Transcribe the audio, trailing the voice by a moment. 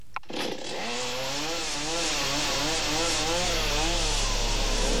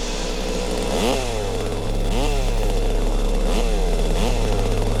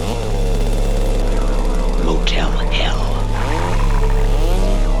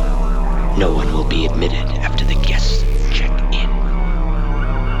No one will be admitted after the guests check in.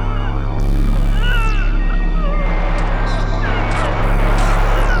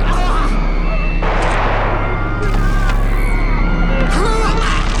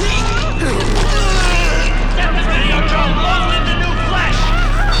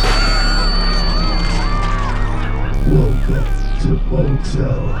 Welcome to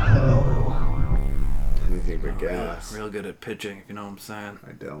Motel Hell. Anything but gas. Real good at pitching, if you know what I'm saying.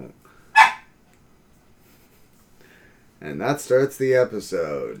 I don't. And that starts the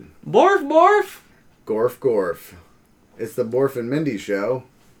episode. Borf, Borf! Gorf, Gorf. It's the Borf and Mindy show.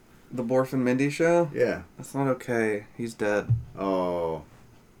 The Borf and Mindy show? Yeah. That's not okay. He's dead. Oh.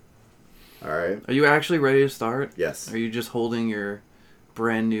 Alright. Are you actually ready to start? Yes. Are you just holding your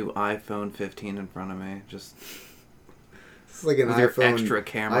brand new iPhone 15 in front of me? Just It's like an with iPhone. your extra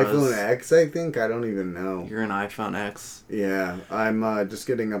cameras. iPhone X, I think. I don't even know. You're an iPhone X. Yeah. I'm just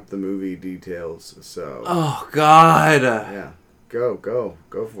getting up the movie details, so. Oh, God! Yeah. Go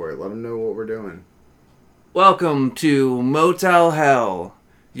for it. Let them know what we're doing. Welcome to Motel Hell,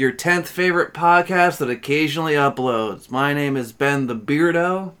 your 10th favorite podcast that occasionally uploads. My name is Ben the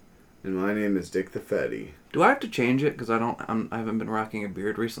Beardo. And my name is Dick the Fetty. Do I have to change it because I haven't been rocking a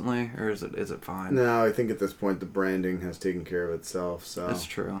beard recently, or is it fine? No, I think at this point the branding has taken care of itself, so. That's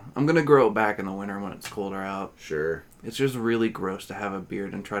true. I'm gonna grow it back in the winter when it's colder out. Sure. It's just really gross to have a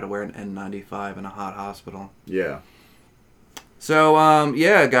beard and try to wear an N95 in a hot hospital. Yeah. So,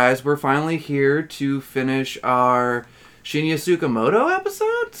 yeah, guys, we're finally here to finish our Shinya Tsukamoto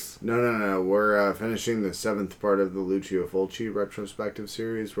episodes? No. We're finishing the 7th part of the Lucio Fulci retrospective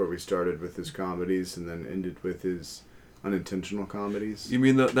series, where we started with his comedies and then ended with his unintentional comedies. You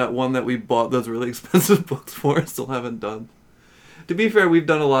mean that one that we bought those really expensive books for and still haven't done? To be fair, we've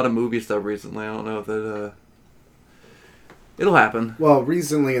done a lot of movie stuff recently. I don't know if it, it'll happen. Well,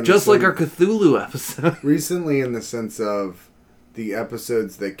 recently in Just like our Cthulhu episode. Recently in the sense of the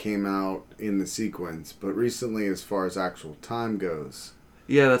episodes that came out in the sequence, but recently as far as actual time goes.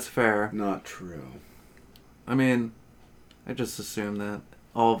 Yeah, that's fair. Not true. I mean, I just assume that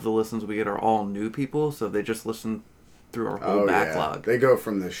all of the listens we get are all new people, so they just listen through our whole backlog. Yeah. They go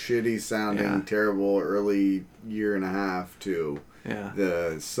from the shitty sounding, Yeah. terrible early year and a half to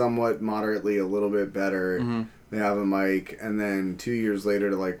the somewhat moderately a little bit better. Mm-hmm. They have a mic, and then 2 years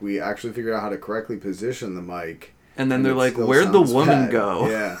later, we actually figured out how to correctly position the mic. And then they're it like, still where'd the sounds woman bad. go?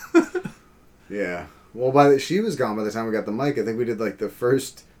 Yeah. Yeah. Well, she was gone by the time we got the mic. I think we did the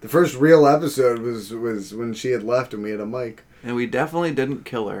first real episode was when she had left and we had a mic. And we definitely didn't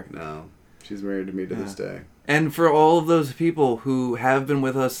kill her. No. She's married to me to this day. And for all of those people who have been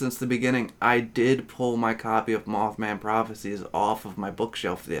with us since the beginning, I did pull my copy of Mothman Prophecies off of my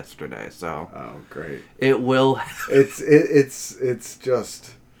bookshelf yesterday, so. Oh, great. It will. It's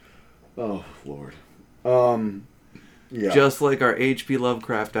just, oh Lord. Yeah. Just like our H.P.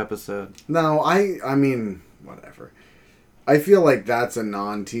 Lovecraft episode. No, I mean, whatever. I feel like that's a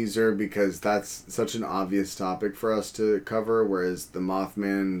non-teaser because that's such an obvious topic for us to cover, whereas the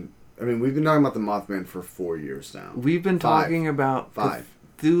Mothman... I mean, we've been talking about the Mothman for 4 years now. We've been talking about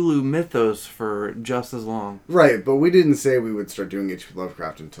Cthulhu mythos for just as long. Right, but we didn't say we would start doing H.P.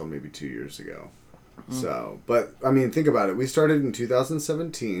 Lovecraft until maybe 2 years ago. So, but, I mean, think about it. We started in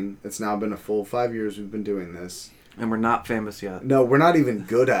 2017. It's now been a full 5 years we've been doing this. And we're not famous yet. No, we're not even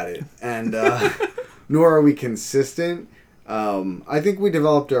good at it. And nor are we consistent. I think we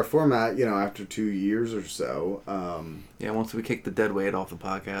developed our format, after 2 years or so. Yeah, once we kicked the dead weight off the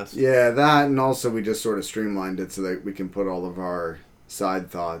podcast. Yeah, that, and also we just sort of streamlined it so that we can put all of our side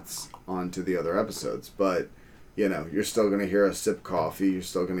thoughts onto the other episodes. But, you're still going to hear us sip coffee. You're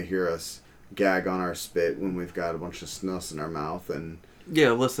still going to hear us gag on our spit when we've got a bunch of snus in our mouth. And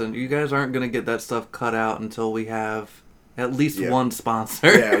yeah, listen, you guys aren't going to get that stuff cut out until we have at least one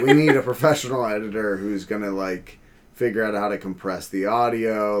sponsor. Yeah, we need a professional editor who's going to, figure out how to compress the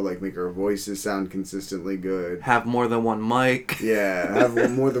audio, make our voices sound consistently good. Have more than one mic. Yeah,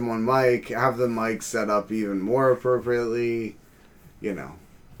 have more than one mic. Have the mic set up even more appropriately.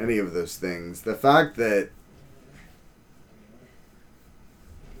 Any of those things. The fact that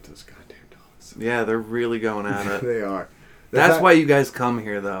those goddamn dogs. Yeah, they're really going at it. They are. That's why you guys come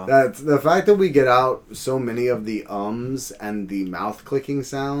here, though. That's the fact that we get out so many of the ums and the mouth clicking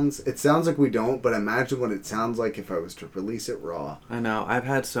sounds. It sounds like we don't, but imagine what it sounds like if I was to release it raw. I know. I've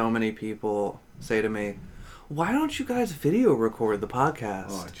had so many people say to me, "Why don't you guys video record the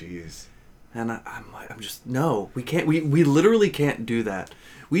podcast?" Oh, jeez. And I'm just, no, we can't. We literally can't do that.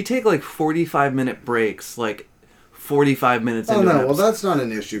 We take 45-minute breaks, 45 minutes Oh into no, an well episode. that's not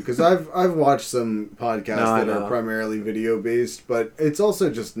an issue because I've watched some podcasts No, I that are know. primarily video based, but it's also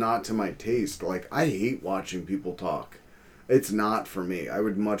just not to my taste. Like I hate watching people talk. It's not for me. I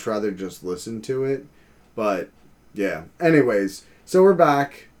would much rather just listen to it. But yeah. Anyways, so we're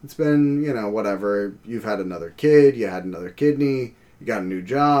back. It's been, whatever. You've had another kid, you had another kidney, you got a new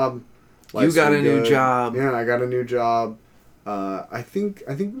job. Life's got been a new good. job. Yeah, I got a new job. I think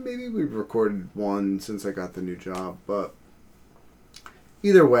maybe we've recorded one since I got the new job, but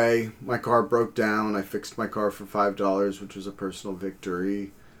either way, my car broke down. I fixed my car for $5, which was a personal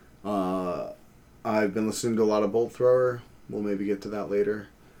victory. I've been listening to a lot of Bolt Thrower. We'll maybe get to that later.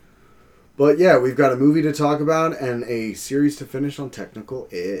 But yeah, we've got a movie to talk about and a series to finish on Technical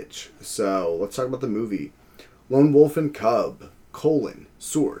Itch. So let's talk about the movie. Lone Wolf and Cub,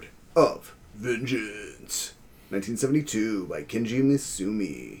 Sword of Vengeance. 1972 by Kenji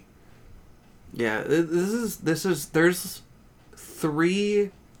Misumi. Yeah, there's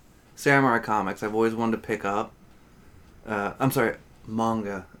 3 samurai comics I've always wanted to pick up.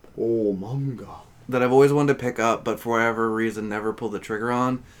 Manga. Oh, manga. That I've always wanted to pick up, but for whatever reason never pulled the trigger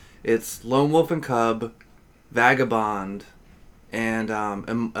on. It's Lone Wolf and Cub, Vagabond, and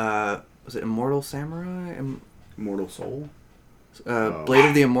was it Immortal Samurai? Immortal Soul? Blade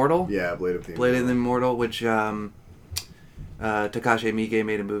of the Immortal? Yeah, Blade of the Blade of the Immortal. Immortal, which Takashi Miike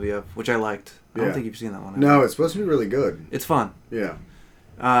made a movie of, which I liked. I don't Yeah. think you've seen that one. No, it's supposed to be really good. It's fun. Yeah.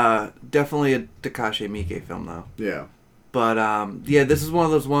 Definitely a Takashi Miike film, though. Yeah. But, yeah, this is one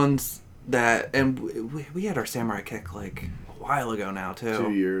of those ones that... And we had our Samurai Kick, like, a while ago now, too.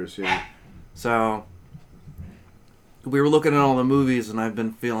 2 years, yeah. So... We were looking at all the movies, and I've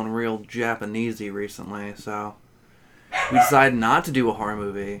been feeling real Japanesey recently, so... We decided not to do a horror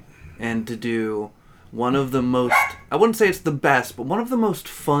movie, and to do one of the most... I wouldn't say it's the best, but one of the most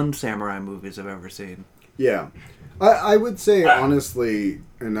fun samurai movies I've ever seen. Yeah. I would say, honestly,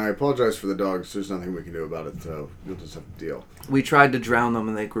 and I apologize for the dogs, there's nothing we can do about it, so you'll just have to deal. We tried to drown them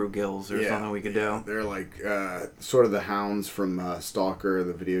and they grew gills. There's Yeah. nothing we could do. They're like sort of the hounds from Stalker,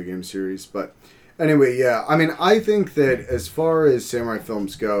 the video game series. But anyway, yeah. I mean, I think that as far as samurai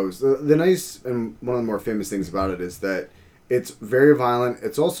films goes, the nice and one of the more famous things about it is that it's very violent.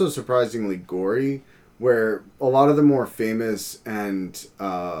 It's also surprisingly gory, where a lot of the more famous and...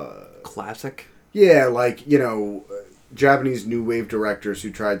 Classic. Yeah, like, Japanese new wave directors who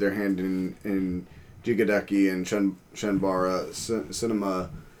tried their hand in Jigadeki and Shenbara cinema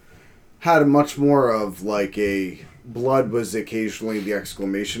had much more of, like, a... Blood was occasionally the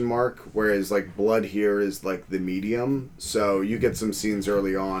exclamation mark, whereas, like, blood here is, like, the medium. So you get some scenes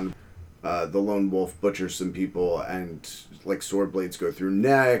early on. The lone wolf butchers some people, and, like, sword blades go through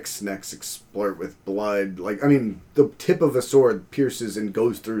necks explode with blood. Like, I mean, the tip of a sword pierces and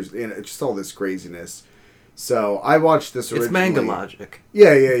goes through, and it's just all this craziness. So I watched this originally. It's manga logic.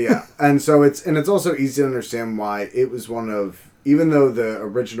 Yeah. And so it's also easy to understand why it was one of, even though the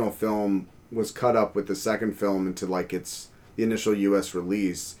original film was cut up with the second film into, like, the initial U.S.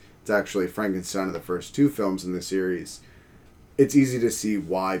 release, it's actually Frankenstein of the first 2 films in the series. It's easy to see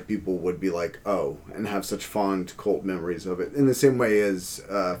why people would be like, oh, and have such fond cult memories of it. In the same way as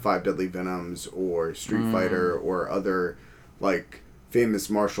Five Deadly Venoms or Street Fighter or other, like, famous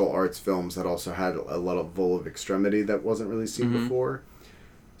martial arts films that also had a level of extremity that wasn't really seen before.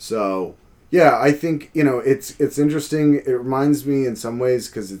 So, yeah, I think, it's interesting. It reminds me in some ways,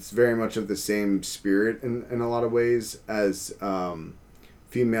 because it's very much of the same spirit in a lot of ways as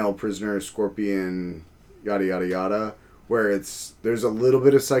Female Prisoner, Scorpion, yada, yada, yada. Where there's a little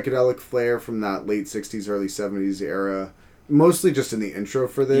bit of psychedelic flair from that late 60s, early 70s era. Mostly just in the intro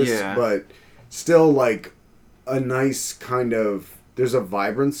for this. Yeah. But still, like, a nice kind of... There's a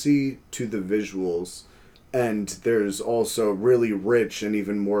vibrancy to the visuals. And there's also really rich and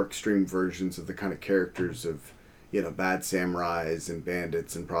even more extreme versions of the kind of characters of, bad samurais and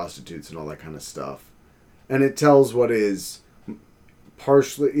bandits and prostitutes and all that kind of stuff. And it tells what is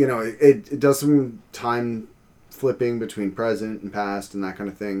partially... it does some time... flipping between present and past and that kind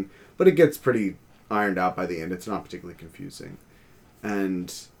of thing, but it gets pretty ironed out by the end. It's not particularly confusing,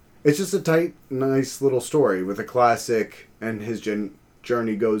 and it's just a tight, nice little story with a classic and his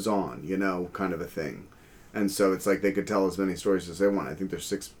journey goes on, kind of a thing. And so it's like they could tell as many stories as they want. I think there's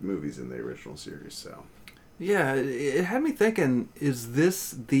 6 movies in the original series, so Yeah, it had me thinking, is this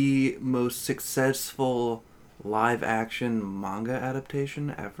the most successful live action manga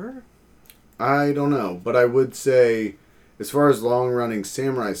adaptation ever? I don't know, but I would say, as far as long-running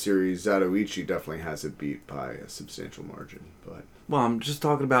samurai series, Zatoichi definitely has it beat by a substantial margin. But Well, I'm just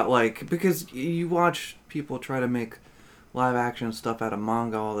talking about, like, because you watch people try to make live action stuff out of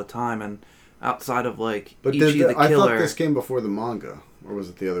manga all the time, and outside of like But Ichi the I thought Killer. this came before the manga, or was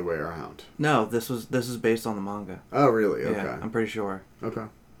it the other way around? No, this is based on the manga. Oh, really? Okay. Yeah, I'm pretty sure. Okay.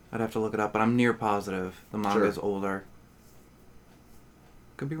 I'd have to look it up, but I'm near positive the manga is older.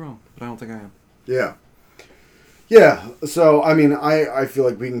 Could be wrong, but I don't think I am. Yeah. Yeah, so, I mean, I feel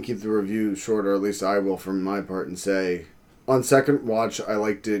like we can keep the review short, or at least I will from my part, and say, on second watch, I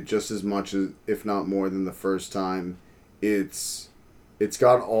liked it just as much, as, if not more, than the first time. It's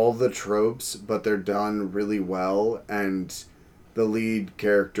got all the tropes, but they're done really well, and the lead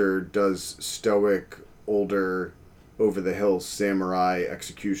character does stoic, older, over-the-hill samurai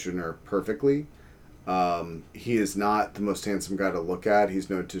executioner perfectly. He is not the most handsome guy to look at. He's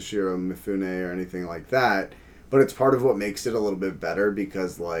no Toshiro Mifune or anything like that. But it's part of what makes it a little bit better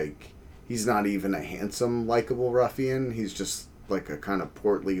because, like, he's not even a handsome, likable ruffian. He's just, like, a kind of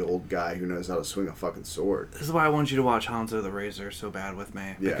portly old guy who knows how to swing a fucking sword. This is why I want you to watch Hanzo the Razor so bad with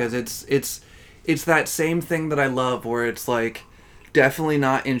me. Yeah. Because it's that same thing that I love where it's, like, definitely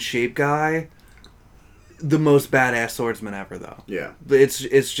not in shape guy, the most badass swordsman ever, though. Yeah. But it's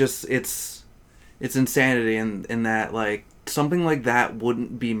insanity in that, like, something like that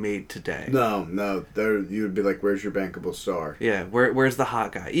wouldn't be made today. No. There, you would be like, where's your bankable star? Yeah, where's the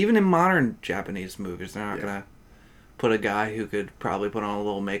hot guy? Even in modern Japanese movies, they're not gonna put a guy who could probably put on a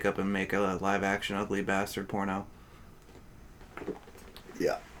little makeup and make a live action ugly bastard porno.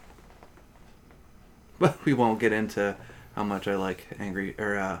 Yeah. But we won't get into how much I like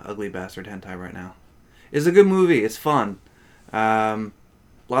ugly bastard hentai right now. It's a good movie. It's fun.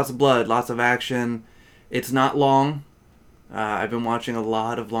 Lots of blood, lots of action. It's not long. I've been watching a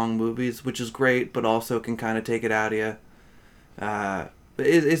lot of long movies, which is great, but also can kind of take it out of you. But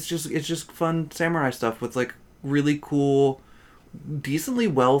it's just fun samurai stuff with like really cool, decently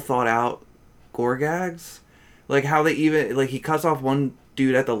well thought out gore gags. Like how they even like he cuts off one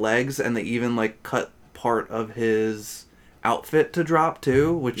dude at the legs, and they even like cut part of his outfit to drop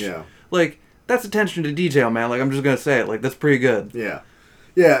too, which like that's attention to detail, man. Like I'm just gonna say it, like that's pretty good. Yeah.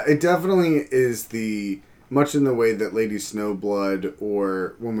 Yeah, it definitely is much in the way that Lady Snowblood,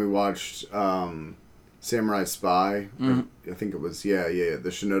 or when we watched Samurai Spy, I think it was, the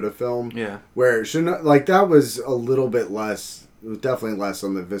Shinoda film. Yeah. Where, like, that was a little bit less, it was definitely less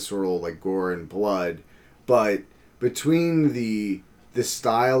on the visceral, like, gore and blood, but between the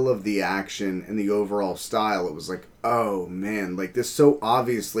style of the action and the overall style, it was like, oh, man, like, this so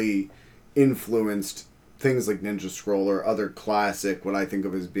obviously influenced things like Ninja Scroll or other classic, what I think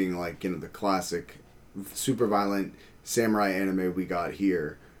of as being like, the classic super violent samurai anime we got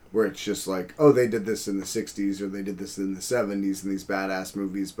here, where it's just like, oh, they did this in the 60s or they did this in the 70s in these badass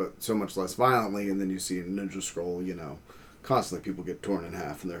movies, but so much less violently. And then you see in Ninja Scroll, constantly people get torn in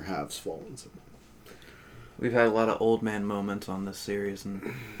half and their halves fall. And stuff. We've had a lot of old man moments on this series,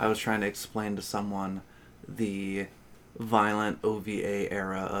 and I was trying to explain to someone the violent OVA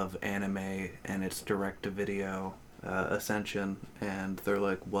era of anime and its direct-to-video ascension, and they're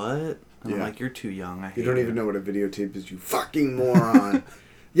like, what? And I'm like, you're too young. You don't even know what a videotape is, you fucking moron.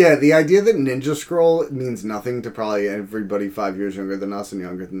 Yeah, the idea that Ninja Scroll means nothing to probably everybody 5 years younger than us and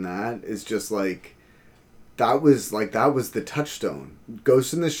younger than that is just like, that was the touchstone.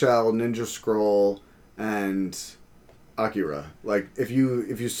 Ghost in the Shell, Ninja Scroll, and Akira. Like, if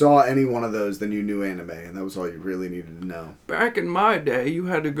you saw any one of those, then you knew anime, and that was all you really needed to know. Back in my day, you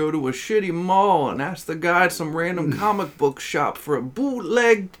had to go to a shitty mall and ask the guy at some random comic book shop for a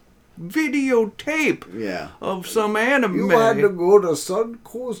bootleg videotape of some anime. You had to go to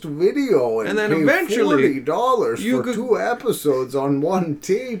Suncoast Video and then pay eventually $40 for 2 episodes on one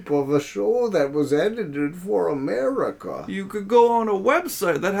tape of a show that was edited for America. You could go on a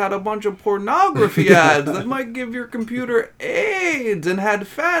website that had a bunch of pornography ads that might give your computer AIDS and had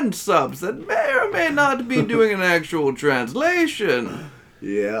fan subs that may or may not be doing an actual translation.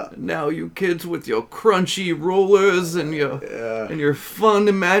 Yeah. Now you kids with your crunchy rollers and your fun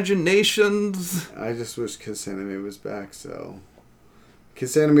imaginations. I just wish Kiss Anime was back, so...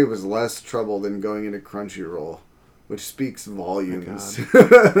 Kiss Anime was less trouble than going into Crunchyroll, which speaks volumes.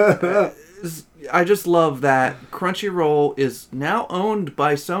 Oh I just love that Crunchyroll is now owned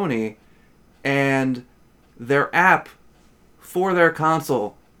by Sony, and their app for their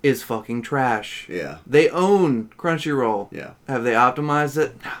console is fucking trash. Yeah. They own Crunchyroll. Yeah. Have they optimized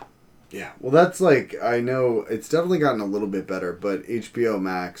it? No. Yeah. Well, that's like, I know it's definitely gotten a little bit better, but HBO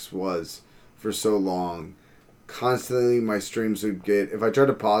Max was, for so long, constantly my streams would get, if I tried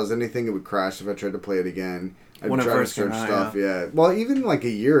to pause anything, it would crash if I tried to play it again. I'd try to search stuff, yeah. Well, even like a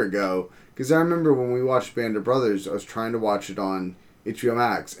year ago, because I remember when we watched Band of Brothers, I was trying to watch it on HBO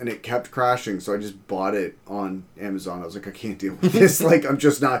Max, and it kept crashing, so I just bought it on Amazon. I was like, I can't deal with this. Like, I'm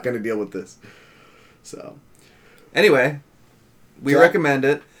just not going to deal with this. So, Anyway, we Tech- recommend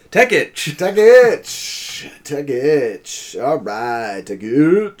it. Tech Itch. Tech Itch. All right, Tech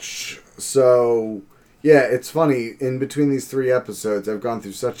Itch. So, yeah, it's funny. In between these 3 episodes, I've gone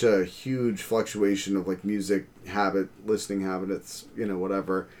through such a huge fluctuation of, like, music habit, listening habits,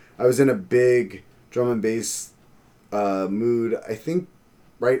 whatever. I was in a big drum and bass mood, I think,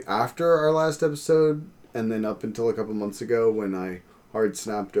 right after our last episode, and then up until a couple months ago when I hard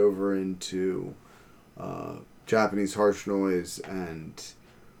snapped over into Japanese harsh noise, and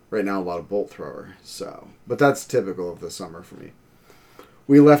right now a lot of Bolt Thrower. So, but that's typical of the summer for me.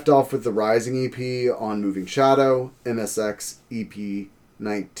 We left off with the Rising EP on Moving Shadow, MSX EP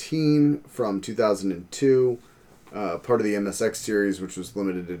 19 from 2002, part of the MSX series, which was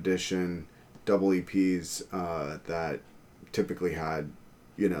limited edition double EPs that typically had,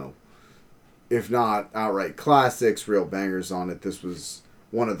 if not outright classics, real bangers on it. This was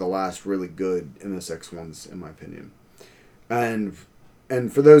one of the last really good MSX ones, in my opinion. And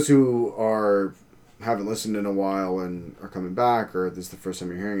for those who haven't listened in a while and are coming back, or this is the first time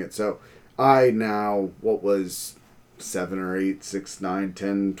you're hearing it, so I now, what was 7 or 8, 6, 9,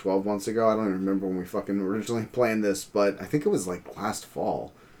 10, 12 months ago, I don't even remember when we fucking originally planned this, but I think it was like last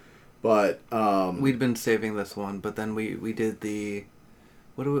fall. But We'd been saving this one, but then we did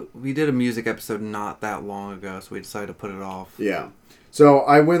we did a music episode not that long ago, so we decided to put it off. Yeah. So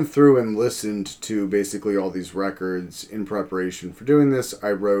I went through and listened to basically all these records in preparation for doing this.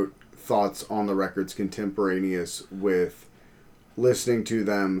 I wrote thoughts on the records contemporaneous with listening to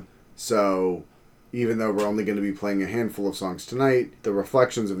them. So even though we're only going to be playing a handful of songs tonight, the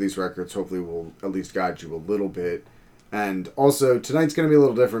reflections of these records hopefully will at least guide you a little bit. And also, tonight's going to be a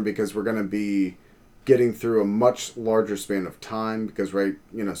little different because we're going to be getting through a much larger span of time because,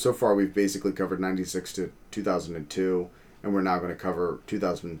 so far we've basically covered 96 to 2002, and we're now going to cover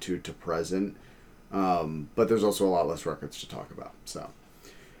 2002 to present. But there's also a lot less records to talk about. So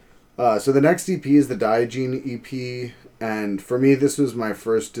the next EP is the Daijin EP, and for me, this was my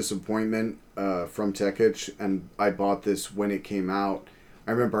first disappointment from Tech Itch, and I bought this when it came out.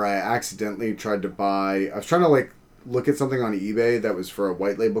 I remember I accidentally tried to buy... I was trying to, look at something on eBay that was for a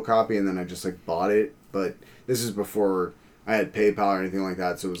white label copy, and then I just bought it. But this is before I had PayPal or anything like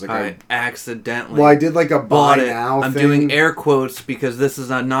that, so it was I accidentally I did a buy bought it. now I'm thing. doing air quotes because this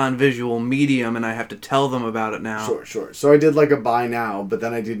is a non-visual medium and I have to tell them about it now. Sure. So I did a buy now, but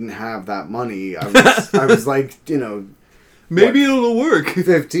then I didn't have that money. I was maybe it'll work.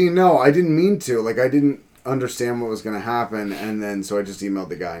 15. No, I didn't mean to. I didn't understand what was going to happen, and then so I just emailed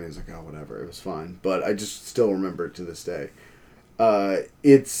the guy and he was like, oh, whatever, it was fine. But I just still remember it to this day.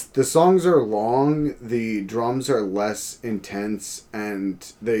 The songs are long, the drums are less intense,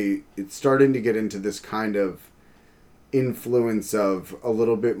 and it's starting to get into this kind of influence of a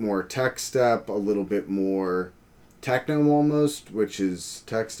little bit more tech step, a little bit more techno almost, which is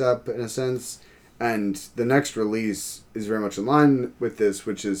tech step in a sense. And the next release is very much in line with this,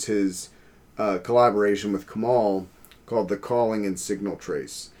 which is his collaboration with Kamal called The Calling and Signal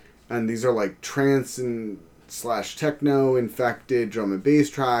Trace. And these are trance and / techno infected drum and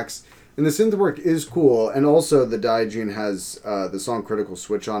bass tracks. And the synth work is cool. And also the Daijin has the song Critical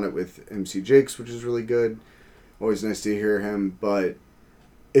Switch on it with MC Jakes, which is really good. Always nice to hear him. But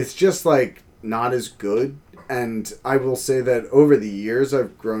it's just not as good. And I will say that over the years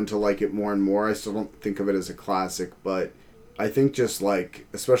I've grown to like it more and more. I still don't think of it as a classic, but I think just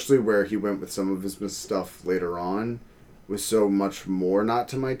especially where he went with some of his stuff later on was so much more not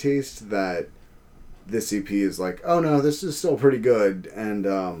to my taste that this EP is oh no, this is still pretty good and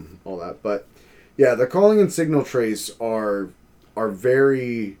all that. But yeah, The Calling and Signal Trace are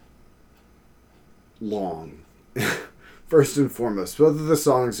very long. First and foremost, both of the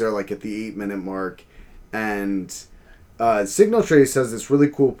songs are at the 8-minute mark, and Signal Trace has this really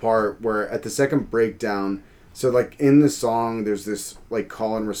cool part where at the second breakdown, so in the song there's this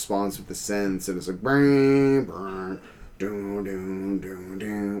call and response with the synths, and it's brr, brr, doo, doo, doo,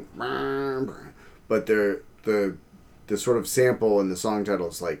 doo, brr, brr. But the sort of sample in the song title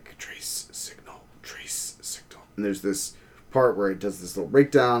is trace signal, and there's this part where it does this little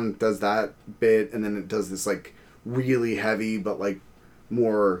breakdown, does that bit, and then it does this really heavy but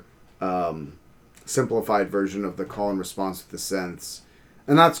more simplified version of the call and response with the synths,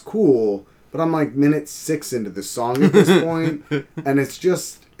 and that's cool. But I'm minute 6 into the song at this point, and it's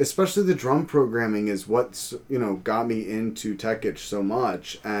just, especially the drum programming is what's got me into Tech Itch so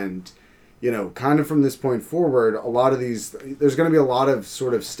much. And kind of from this point forward, a lot of these, there's going to be a lot of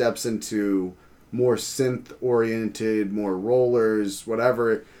sort of steps into more synth oriented, more rollers,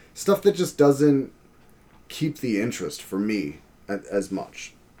 whatever. Stuff that just doesn't keep the interest for me as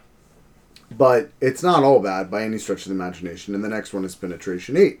much. But it's not all bad by any stretch of the imagination. And the next one is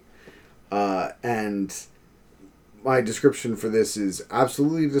Penetration 8. And my description for this is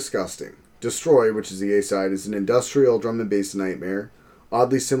absolutely disgusting. Destroy, which is the A-side, is an industrial drum and bass nightmare.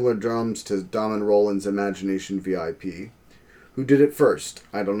 Oddly similar drums to Dom and Roland's Imagination VIP. Who did it first?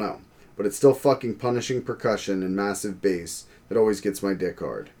 I don't know. But it's still fucking punishing percussion and massive bass that always gets my dick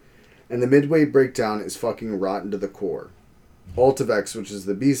hard. And the midway breakdown is fucking rotten to the core. Ultivex, which is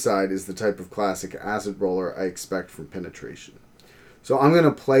the B-side, is the type of classic acid roller I expect from Penetration. So I'm going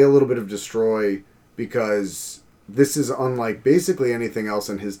to play a little bit of Destroy because this is unlike basically anything else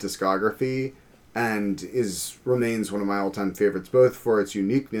in his discography and remains one of my all-time favorites, both for its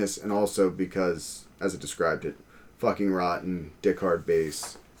uniqueness and also because, as I described it, fucking rotten, dick hard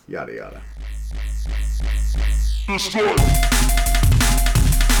bass, yada yada. Destroy.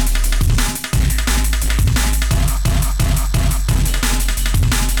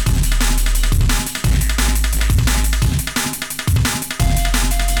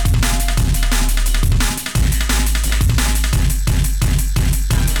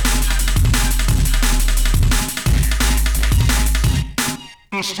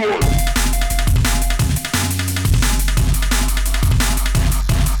 Destroy.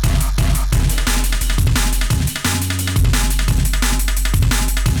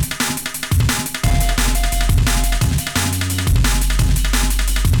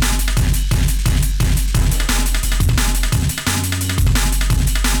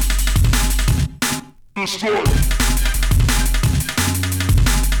 Destroy.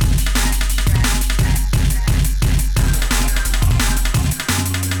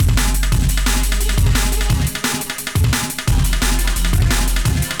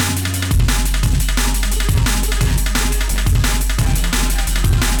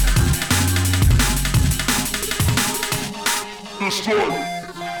 Destroy.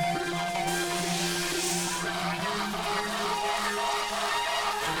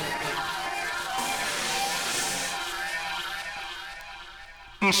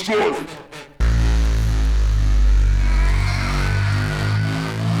 Destroy.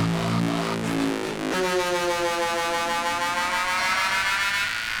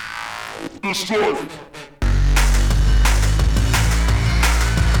 Destroy.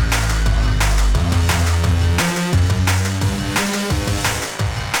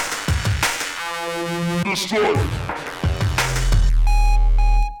 Destroy.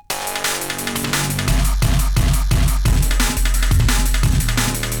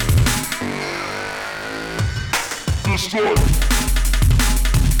 Destroy.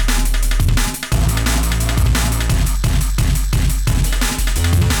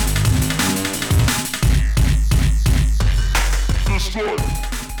 Destroy.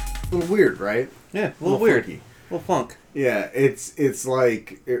 A little weird, right? Yeah, a little weird. Funky. A little funk. Yeah, it's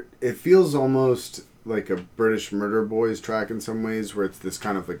like it feels almost like a British Murder Boys track in some ways, where it's this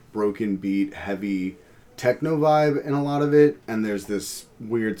kind of like broken beat, heavy techno vibe in a lot of it, and there's this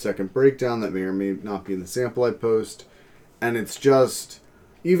weird second breakdown that may or may not be in the sample I post, and it's just,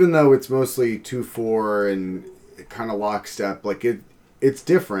 even though it's mostly 2/4 and kind of lockstep, like it's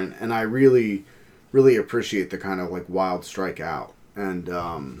different, and I really appreciate the kind of like wild strike out and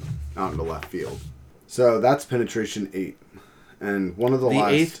out into left field. So that's Penetration 8. And one of the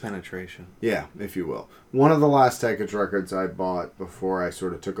last... The 8th Penetration. Yeah, if you will. One of the last Tekich records I bought before I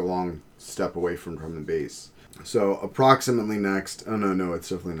sort of took a long step away from drum and bass. So approximately next... Oh, no, it's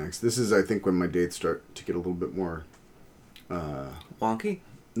definitely next. This is, I think, when my dates start to get a little bit more... Wonky?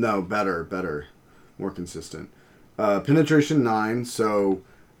 No, better. More consistent. Penetration 9, so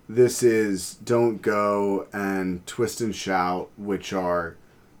this is Don't Go and Twist and Shout, which are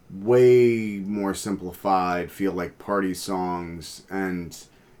way more simplified, feel like party songs, and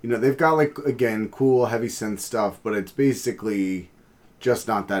they've got like, again, cool heavy synth stuff, but it's basically just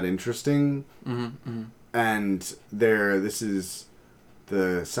not that interesting. And this is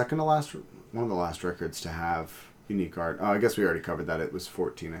the second to last, one of the last records to have unique art. I guess we already covered that. It was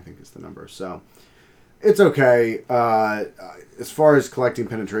 14, I think is the number. So it's okay. As far as collecting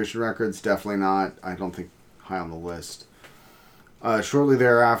Penetration records, definitely not. I don't think high on the list. Shortly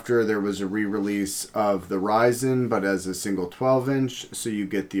thereafter, there was a re-release of the Ryzen, but as a single 12-inch, so you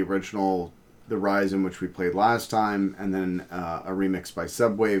get the original, the Ryzen, which we played last time, and then a remix by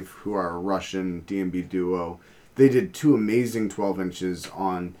Subwave, who are a Russian D&B duo. They did 2 amazing 12-inches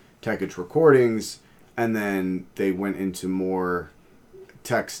on Tekich recordings, and then they went into more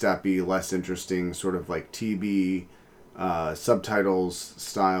tech-steppy, less interesting, sort of like TB, subtitles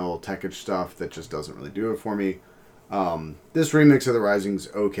style techish stuff that just doesn't really do it for me. This remix of The Rising's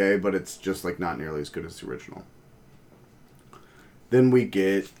okay, but it's just like not nearly as good as the original. Then we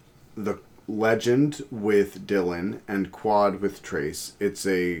get The Legend with Dylan and Quad with Trace. It's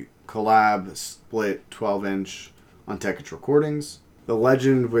a collab split 12-inch on Tekich Recordings. The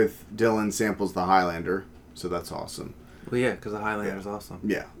Legend with Dylan samples the Highlander, so that's awesome. Well, yeah, because the Highlander's awesome.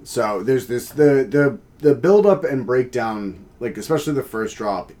 Yeah. So there's this the build up and breakdown, like especially the first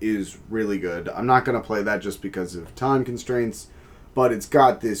drop, is really good. I'm not gonna play that just because of time constraints, but it's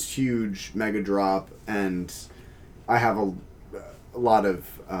got this huge mega drop, and I have a lot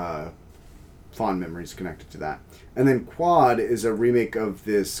of fond memories connected to that. And then Quad is a remake of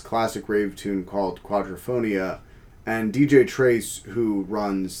this classic rave tune called Quadrophonia, and DJ Trace, who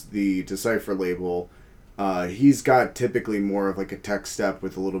runs the Decipher label, he's got typically more of like a tech step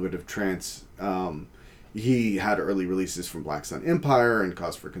with a little bit of trance. He had early releases from Black Sun Empire and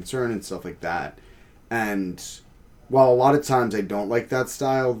Cause for Concern and stuff like that. And while a lot of times I don't like that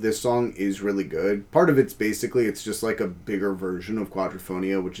style, this song is really good. Part of it's basically, it's just like a bigger version of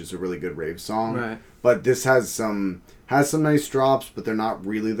Quadrophonia, which is a really good rave song. Right. But this has some nice drops, but they're not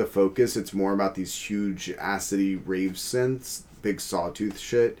really the focus. It's more about these huge acidy rave synths, big sawtooth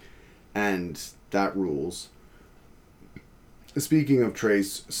shit, and that rules. Speaking of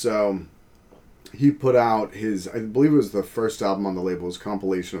Trace, so he put out his, I believe it was the first album on the label, his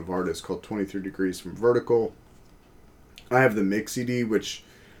compilation of artists called 23 Degrees from Vertical. I have the mix CD, which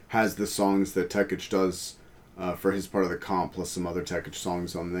has the songs that Tekich does for his part of the comp, plus some other Tekich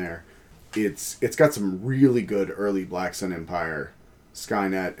songs on there. It's got some really good early Black Sun Empire,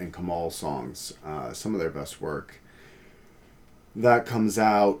 Skynet, and Kamal songs, some of their best work. That comes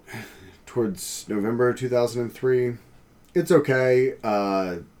out towards November 2003. It's okay.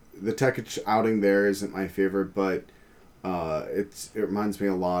 The Tekich outing there isn't my favorite, but it reminds me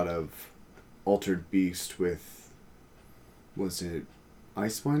a lot of Altered Beast with, was it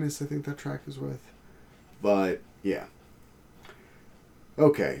Ice Minus, I think that track is with. But yeah.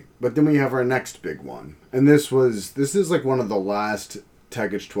 Okay, but then we have our next big one. And this is like one of the last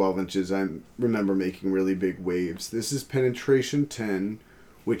Tekich 12 inches I remember making really big waves. This is Penetration 10,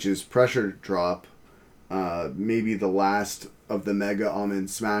 which is Pressure Drop, maybe the last of the Mega Almond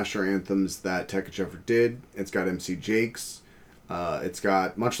Smasher anthems that Tekich ever did. It's got MC Jakes. It's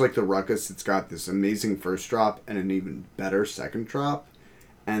got, much like the Ruckus, it's got this amazing first drop and an even better second drop.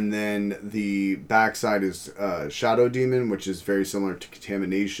 And then the backside is Shadow Demon, which is very similar to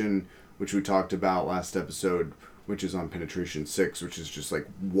Contamination, which we talked about last episode, which is on Penetration 6, which is just like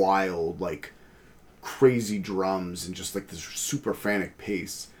wild, like crazy drums and just like this super frantic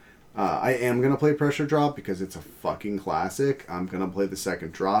pace. I am going to play Pressure Drop because it's a fucking classic. I'm going to play the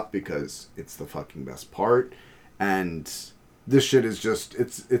second drop because it's the fucking best part. And this shit is just,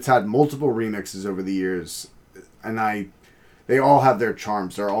 it's had multiple remixes over the years, and they all have their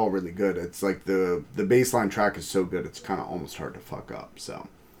charms. They're all really good. It's like the baseline track is so good, it's kind of almost hard to fuck up. So,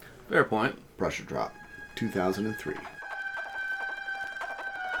 Fair point. Pressure Drop, 2003.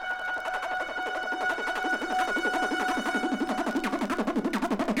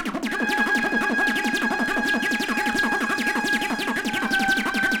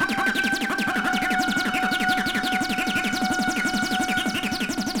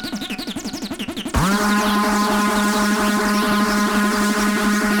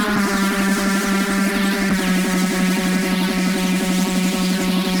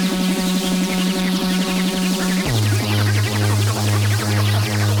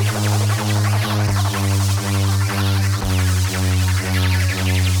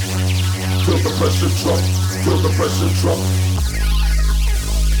 Feel the pressure drop, feel the pressure drop.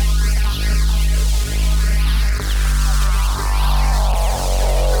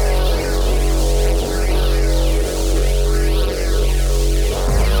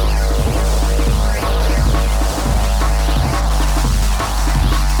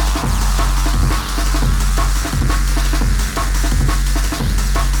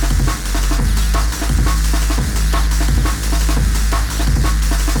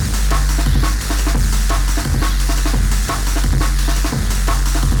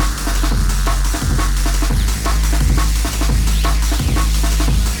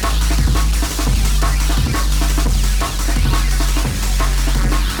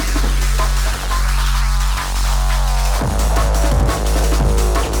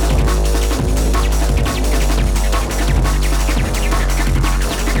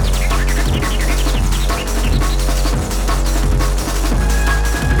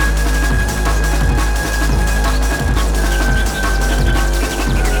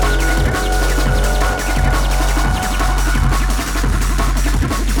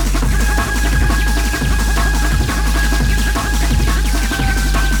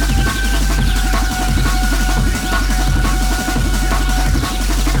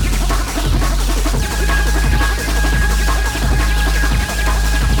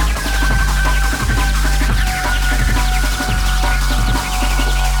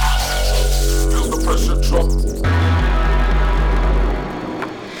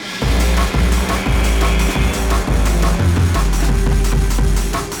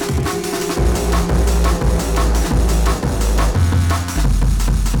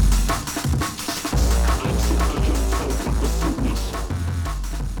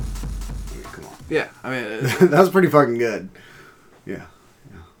 Yeah, I mean, That was pretty fucking good. Yeah.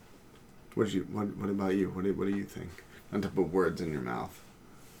 What about you? What do you think? Not to put words in your mouth.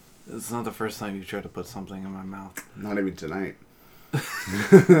 it's not the first time you tried to put something in my mouth. Not even tonight.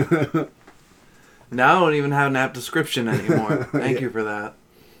 Now I don't even have an app description anymore. Thank you for that.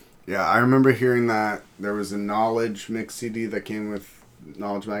 Yeah, I remember hearing that there was a Knowledge mix CD that came with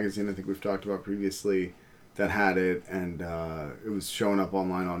Knowledge Magazine, I think we've talked about previously, that had it, and it was showing up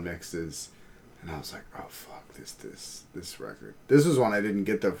online on mixes, and I was like, oh fuck, this record. This was one I didn't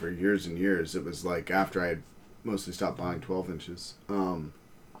get though for years and years. It was like after I had mostly stopped buying 12 inches.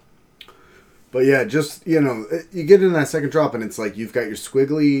 But yeah, just, you know, you get in that second drop and it's like you've got your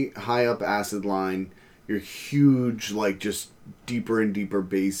squiggly high up acid line, your huge, like, just deeper and deeper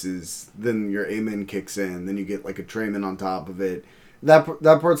basses, then your Amen kicks in, then you get like a Trayman on top of it. That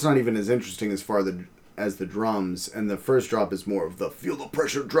part's not even as interesting as far as the drums, and the first drop is more of the feel the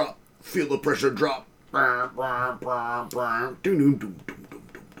pressure drop,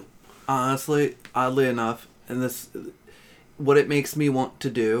 Honestly, oddly enough, and this, what it makes me want to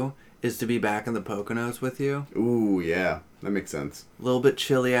do is to be back in the Poconos with you. Ooh, yeah, that makes sense. A little bit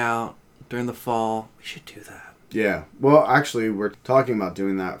chilly out during the fall. We should do that. Yeah, well, actually, we're talking about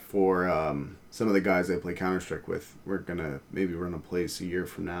doing that for some of the guys I play Counter-Strike with. We're gonna maybe run a place a year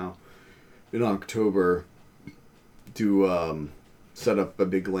from now in October, do set up a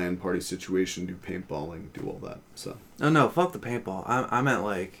big LAN party situation, do paintballing, do all that. So. Oh no, fuck the paintball. I meant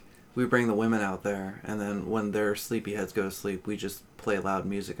like we bring the women out there, and then when their sleepy heads go to sleep, we just play loud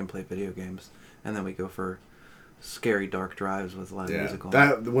music and play video games, and then we go for scary dark drives with loud music on.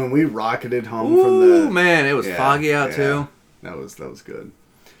 That when we rocketed home Ooh, from the man, it was foggy out too. That was good.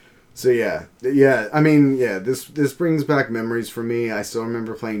 So yeah. I mean, yeah. This brings back memories for me. I still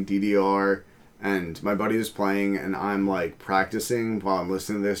remember playing DDR, and my buddy was playing, and I'm like practicing while I'm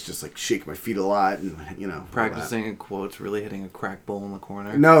listening to this, just like shake my feet a lot, and you know, practicing in quotes, really hitting a crack bowl in the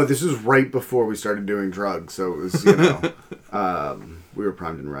corner. No, this was right before we started doing drugs, so it was, you know, we were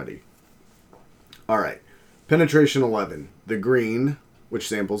primed and ready. All right. Penetration 11, The Green, which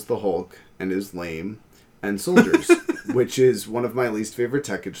samples the Hulk and is lame, and Soldiers, which is one of my least favorite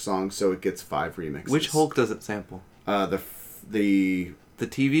Tekich songs, so it gets 5 remixes. Which Hulk does it sample? The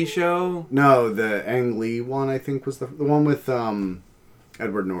TV show? No, the Ang Lee one, I think, was the one with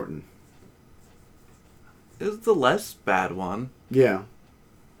Edward Norton. It was the less bad one. Yeah.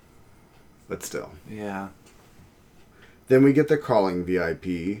 But still. Yeah. Then we get The Calling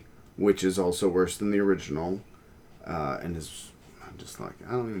VIP, which is also worse than the original, and is, I'm just like,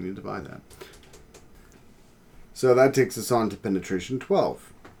 I don't even need to buy that. So that takes us on to Penetration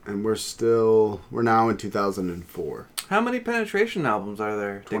 12, and we're now in 2004. How many Penetration albums are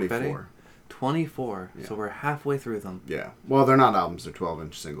there, Dick Betty? 24. 24. Yeah. So we're halfway through them. Yeah. Well, they're not albums, they're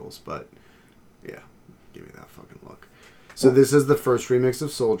 12-inch singles, but yeah, give me that fucking look. So this is the first remix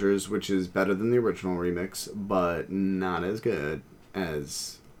of Soldiers, which is better than the original remix, but not as good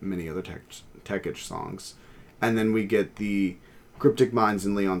as many other Tekich songs. And then we get the Cryptic Minds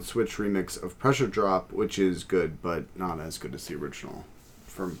and Leon Switch remix of Pressure Drop, which is good, but not as good as the original,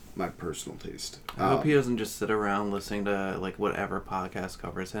 for my personal taste. I hope he doesn't just sit around listening to like whatever podcast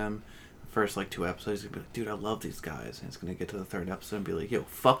covers him. First like 2 episodes, he'd be like, dude, I love these guys. And he's gonna get to the 3rd episode and be like, yo,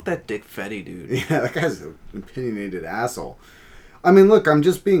 fuck that Dick Fetty dude. Yeah, that guy's an opinionated asshole. I mean, look, I'm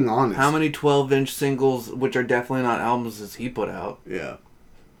just being honest. How many 12-inch singles, which are definitely not albums, does he put out? Yeah.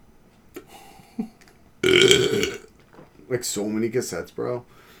 Like so many cassettes, bro.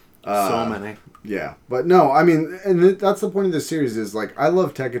 So many. Yeah, but no, I mean, and that's the point of this series is like I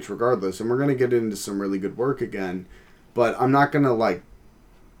love Tekich regardless, and we're gonna get into some really good work again, but I'm not gonna lie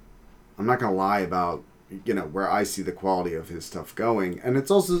about, you know, where I see the quality of his stuff going, and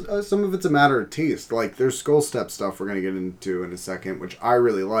it's also some of it's a matter of taste. Like there's Skull Step stuff we're gonna get into in a second, which I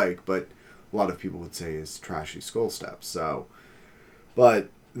really like, but a lot of people would say is trashy Skull Step. So, but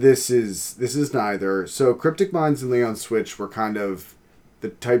this is neither. So Cryptic Minds and Leon Switch were kind of the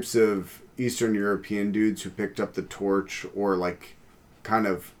types of Eastern European dudes who picked up the torch or like kind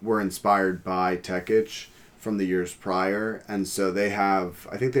of were inspired by Tekich from the years prior. And so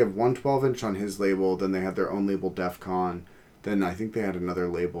I think they have one 12-inch on his label, then they had their own label Defcon, then I think they had another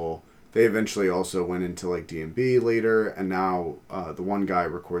label. They eventually also went into like D&B later, and now the one guy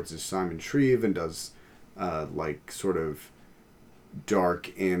records as Simon Shreve and does like sort of dark,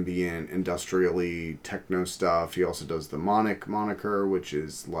 ambient, industrially techno stuff. He also does the Monic moniker, which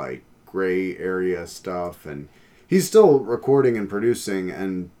is like gray area stuff, and he's still recording and producing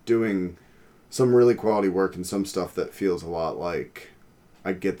and doing some really quality work and some stuff that feels a lot like,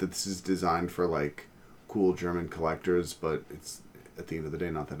 I get that this is designed for like cool German collectors, but it's at the end of the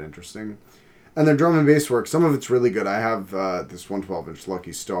day not that interesting. And their drum and bass work, some of it's really good. I have this 112-inch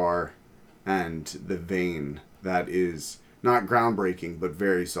Lucky Star and the Vane that is not groundbreaking, but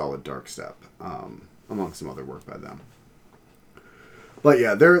very solid dark step, among some other work by them. But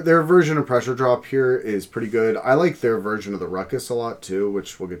yeah, their version of Pressure Drop here is pretty good. I like their version of the Ruckus a lot too,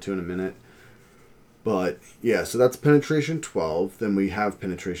 which we'll get to in a minute. But yeah, so that's Penetration 12. Then we have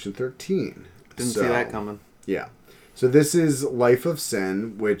Penetration 13. Didn't see that coming. Yeah. So this is Life of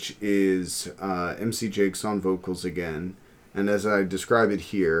Sin, which is MC Jakes on vocals again. And as I describe it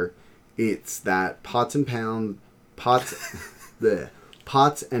here, it's that pots and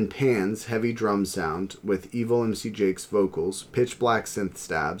pans heavy drum sound with evil MC Jakes vocals, pitch black synth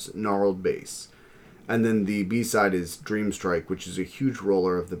stabs, gnarled bass. And then the B-side is Dream Strike, which is a huge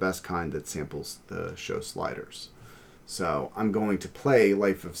roller of the best kind that samples the show Sliders. So I'm going to play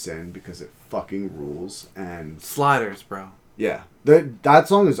Life of Sin because it fucking rules. And Sliders, bro. yeah, that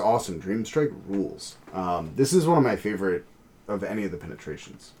song is awesome. Dream Strike rules. This is one of my favorite of any of the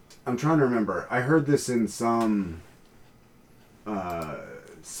Penetrations. I'm trying to remember. I heard this in some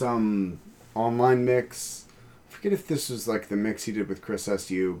online mix. I forget if this was like the mix he did with Chris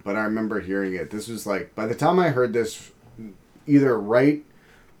SU, but I remember hearing it. This was like, by the time I heard this, either right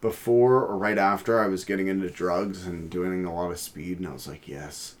before or right after I was getting into drugs and doing a lot of speed, and I was like,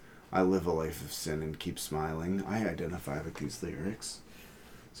 yes, I live a life of sin and keep smiling. I identify with these lyrics.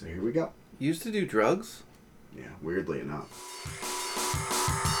 So here we go. You used to do drugs? Yeah, weirdly enough.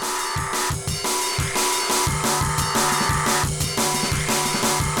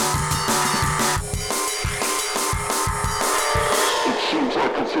 Seems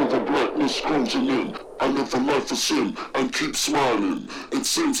like I feel the brightness closing in. I live a life of sin and keep smiling. It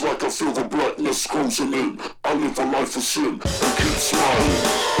seems like I feel the brightness closing in. I live a life of sin and keep smiling.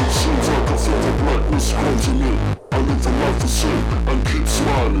 It seems like I feel the brightness closing in. I live a life of sin and keep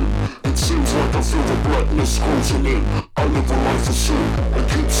smiling. It seems like I feel the brightness closing in. I live a life of sin and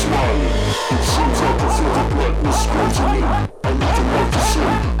keep smiling. It seems like I feel the brightness closing in. I live a life of sin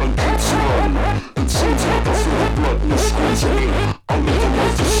and keep smiling. It seems like I feel the brightness closing in. I live a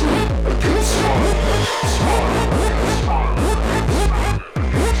life of sin and keep smiling.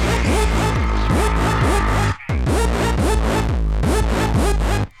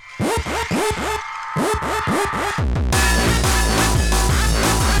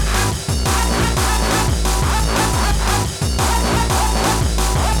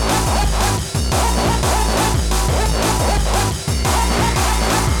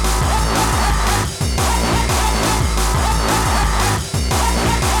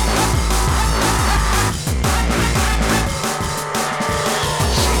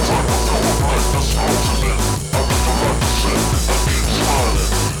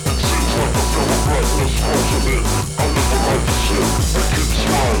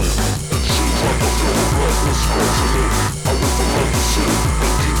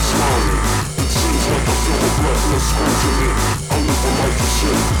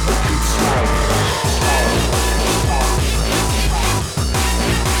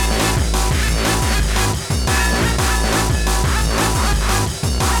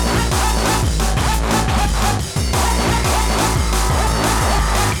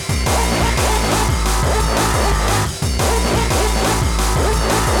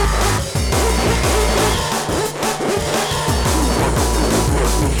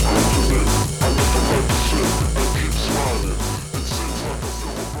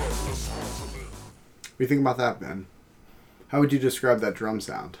 What do you think about that, Ben? How would you describe that drum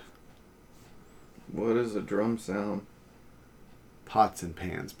sound? What is a drum sound? Pots and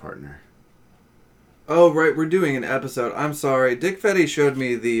pans, partner. Oh, right, we're doing an episode. I'm sorry. Dick Fetty showed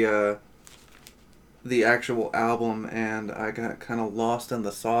me the actual album, and I got kind of lost in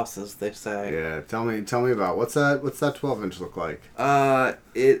the sauce, as they say. Yeah, tell me about what's that 12-inch look like?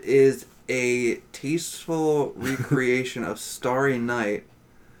 It is a tasteful recreation of Starry Night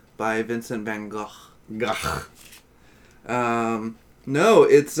by Vincent van Gogh. Gah. No,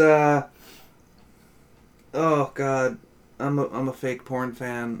 it's oh god, I'm a fake porn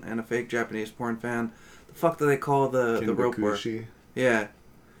fan and a fake Japanese porn fan. The fuck do they call the rope work? Kinbakushi. Yeah,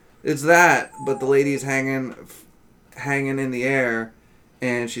 it's that, but the lady's hanging in the air,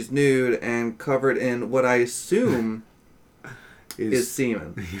 and she's nude and covered in what I assume is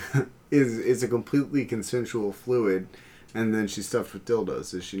semen. is a completely consensual fluid. And then she's stuffed with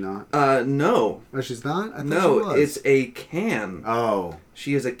dildos, is she not? No. Oh, she's not? I thought No, she was. it's a can. Oh.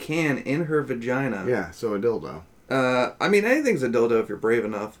 She has a can in her vagina. Yeah, so a dildo. I mean, anything's a dildo if you're brave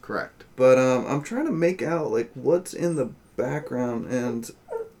enough. Correct. But I'm trying to make out like what's in the background, and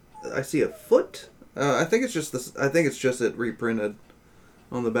I see a foot. I think it's just this. I think it's just it reprinted.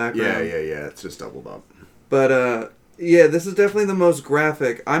 on the background. Yeah. It's just doubled up. But, yeah, this is definitely the most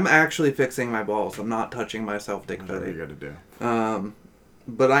graphic. I'm actually fixing my balls. I'm not touching myself, Dick Whatever Fetty. you gotta do.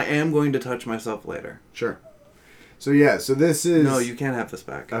 But I am going to touch myself later. Sure. So yeah, so this is... No, you can't have this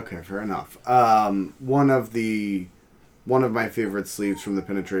back. Okay, fair enough. One of my favorite sleeves from the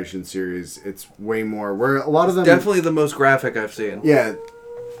Penetration series. It's way more... Where a lot of them... Definitely the most graphic I've seen. Yeah.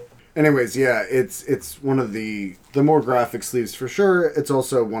 Anyways, yeah, it's one of the more graphic sleeves for sure. It's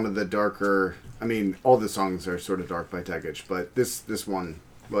also one of the darker... I mean, all the songs are sort of dark by Tekic, but this one,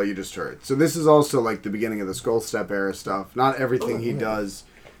 well, you just heard. So this is also like the beginning of the Skull Step era stuff. Not everything he does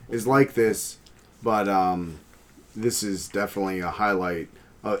is like this, but this is definitely a highlight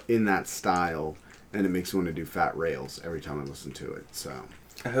in that style, and it makes me want to do Fat Rails every time I listen to it. So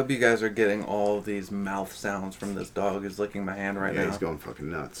I hope you guys are getting all of these mouth sounds from this dog who's licking my hand right now. Yeah, he's going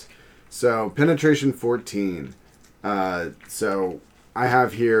fucking nuts. So Penetration 14. So I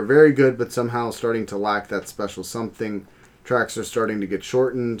have here very good, but somehow starting to lack that special something. Tracks are starting to get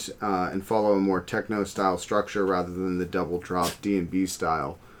shortened and follow a more techno-style structure rather than the double drop D&B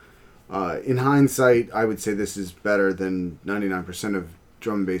style. In hindsight, I would say this is better than 99% of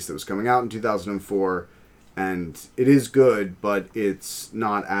drum and bass that was coming out in 2004, and it is good, but it's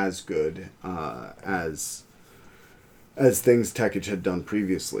not as good as things Tekic had done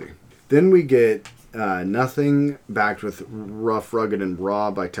previously. Then we get Nothing, backed with Rough, Rugged, and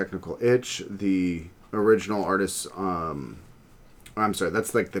Raw by Technical Itch. The original artist, I'm sorry,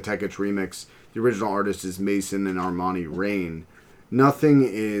 that's like the Tekic remix. The original artist is Mason and Armani Rain. Nothing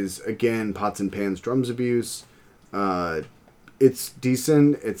is, again, Pots and Pans Drums Abuse. It's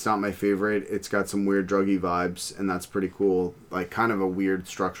decent. It's not my favorite. It's got some weird druggy vibes, and that's pretty cool. Like, kind of a weird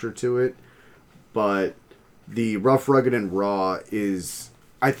structure to it. But the Rough, Rugged, and Raw is...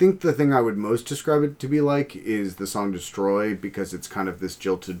 I think the thing I would most describe it to be like is the song Destroy, because it's kind of this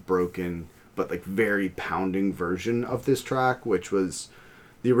jilted, broken, but like very pounding version of this track, which was...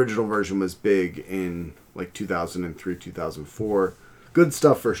 The original version was big in like 2003, 2004. Good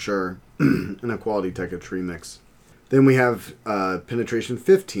stuff for sure. And a quality Tekic remix. Then we have Penetration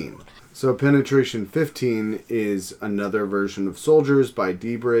 15. So Penetration 15 is another version of Soldiers by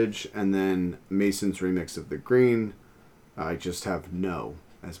D-Bridge, and then Mason's remix of The Green. I just have No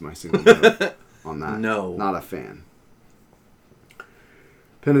as my single note on that. No. Not a fan.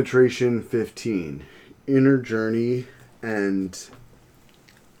 Penetration 15. Inner Journey and...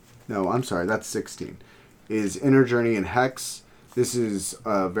 No, I'm sorry, that's 16. Is Inner Journey and Hex. This is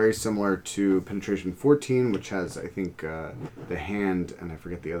very similar to Penetration 14, which has, I think, The Hand, and I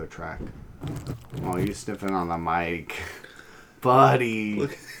forget the other track. Oh, you sniffing on the mic. Buddy.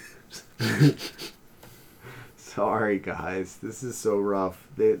 Sorry, guys. This is so rough.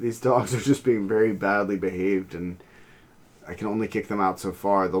 These dogs are just being very badly behaved, and I can only kick them out so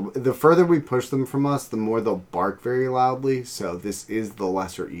far. The further we push them from us, the more they'll bark very loudly, so this is the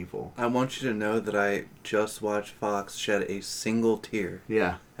lesser evil. I want you to know that I just watched Fox shed a single tear.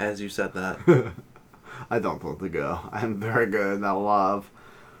 Yeah. As you said that. I don't let it go. I'm very good at love.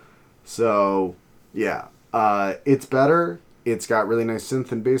 So, yeah. It's better. It's got really nice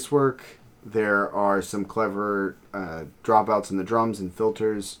synth and bass work. There are some clever dropouts in the drums and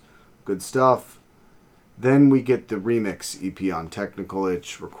filters. Good stuff. Then we get the remix EP on Technical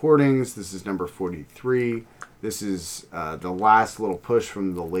Itch Recordings. This is number 43. This is the last little push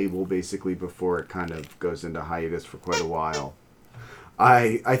from the label, basically, before it kind of goes into hiatus for quite a while.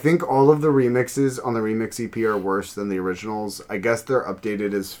 I think all of the remixes on the remix EP are worse than the originals. I guess they're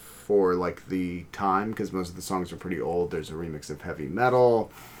updated as for, like, the time, because most of the songs are pretty old. There's a remix of Heavy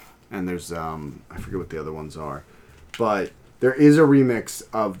Metal, and there's, I forget what the other ones are. But... there is a remix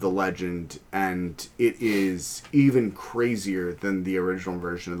of The Legend, and it is even crazier than the original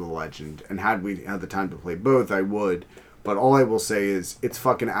version of The Legend. And had we had the time to play both, I would. But all I will say is, it's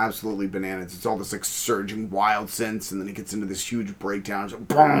fucking absolutely bananas. It's all this, like, surging wild synths, and then it gets into this huge breakdown. It's like,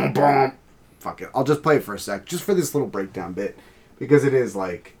 boom, boom. Fuck it. I'll just play it for a sec, just for this little breakdown bit, because it is,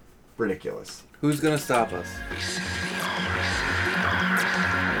 like, ridiculous. Who's gonna stop us?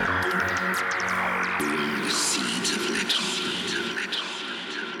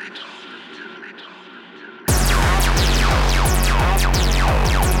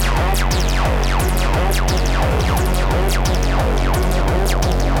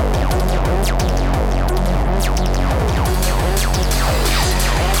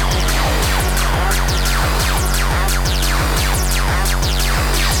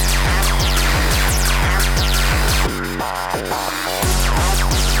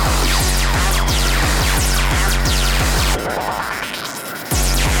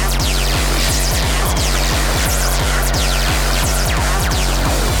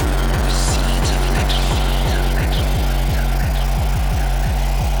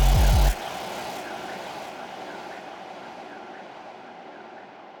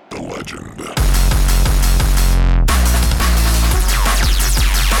 a legend.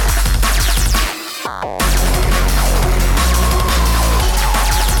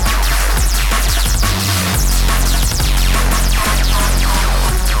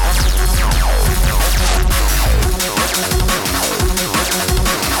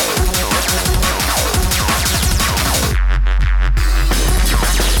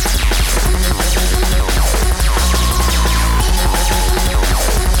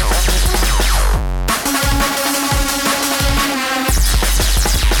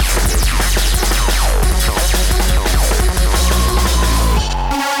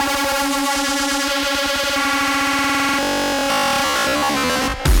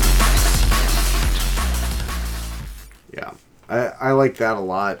 I like that a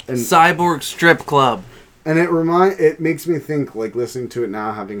lot. And Cyborg Strip Club. And it makes me think, like, listening to it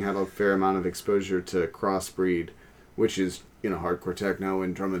now, having had a fair amount of exposure to Crossbreed, which is, hardcore techno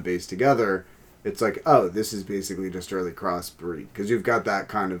and drum and bass together, it's like, oh, this is basically just early Crossbreed. Because you've got that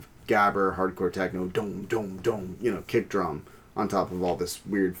kind of gabber, hardcore techno, dome, dome, dome, kick drum on top of all this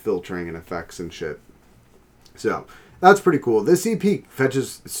weird filtering and effects and shit. So, that's pretty cool. This EP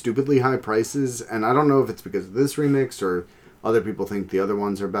fetches stupidly high prices, and I don't know if it's because of this remix or other people think the other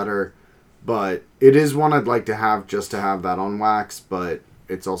ones are better. But it is one I'd like to have just to have that on wax, but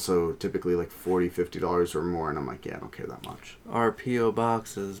it's also typically like $40, $50 or more, and I'm like, yeah, I don't care that much. Our P.O.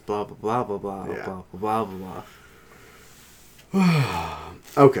 boxes, blah, blah, blah, blah, blah, Yeah. blah, blah, blah, blah.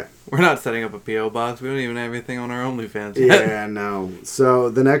 Okay. We're not setting up a P.O. box. We don't even have anything on our OnlyFans yet. Yeah, no.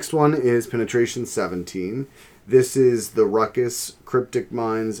 So the next one is Penetration 17. This is the Ruckus, Cryptic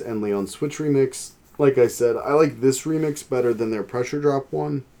Minds, and Leon Switch remix. Like I said, I like this remix better than their Pressure Drop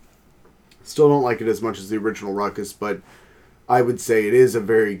one. Still don't like it as much as the original Ruckus, but I would say it is a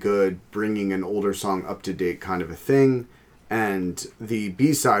very good bringing an older song up to date kind of a thing. And the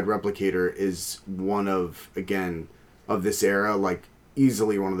B-side Replicator is one of, again, of this era, like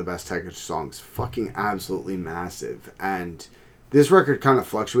easily one of the best Technic songs. Fucking absolutely massive. And this record kind of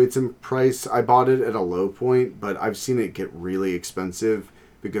fluctuates in price. I bought it at a low point, but I've seen it get really expensive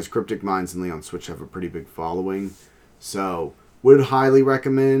because Cryptic Minds and Leon Switch have a pretty big following. So, would highly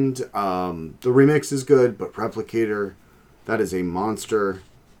recommend. The remix is good, but Replicator, that is a monster.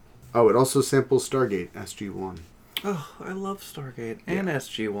 Oh, it also samples Stargate, SG-1. Oh, I love Stargate and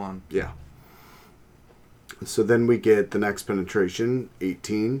SG-1. Yeah. So then we get the next Penetration,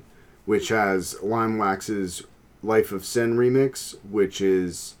 18, which has Limewax's Life of Sin remix, which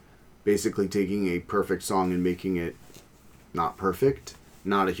is basically taking a perfect song and making it not perfect.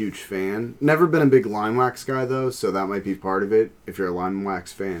 Not a huge fan. Never been a big Limewax guy, though, so that might be part of it. If you're a Limewax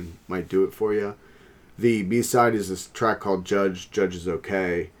fan, might do it for you. The B-side is this track called Judge. Judge is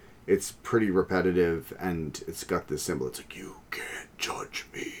okay. It's pretty repetitive, and it's got this symbol. It's like, you can't judge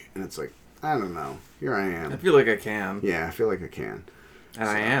me. And it's like, I don't know. Here I am. I feel like I can. Yeah, I feel like I can. And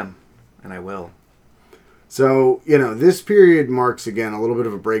I am. And I will. So, this period marks, again, a little bit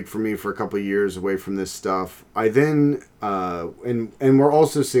of a break for me for a couple of years away from this stuff. I then, and we're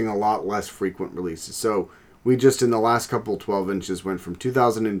also seeing a lot less frequent releases. So, we just, in the last couple 12 inches, went from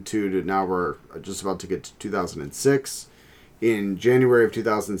 2002 to now we're just about to get to 2006. In January of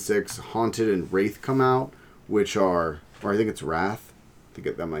 2006, Haunted and Wraith come out, which are, or I think it's Wrath. I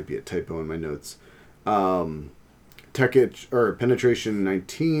think that might be a typo in my notes. Penetration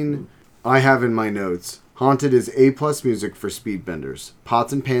 19, I have in my notes, Haunted is A+ music for speedbenders.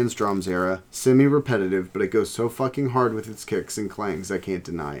 Pots and pans drums era, semi-repetitive, but it goes so fucking hard with its kicks and clangs I can't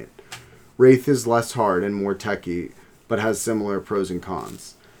deny it. Wraith is less hard and more techy, but has similar pros and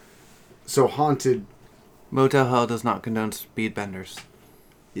cons. So Haunted... Motel Hell does not condone speedbenders.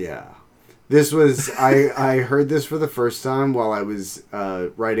 Yeah. This was... I heard this for the first time while I was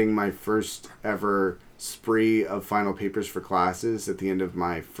writing my first ever spree of final papers for classes at the end of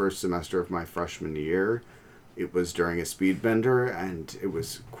my first semester of my freshman year. It was during a speedbender, and it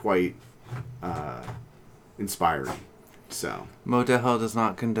was quite inspiring. So Motel Hell does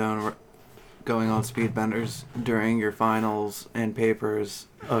not condone going on speedbenders during your finals and papers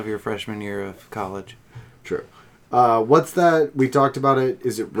of your freshman year of college. True. What's that? We talked about it.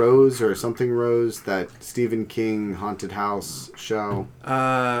 Is it Rose or something Rose? That Stephen King haunted house show?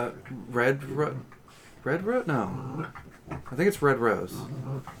 Red Rose? No. I think it's Red Rose.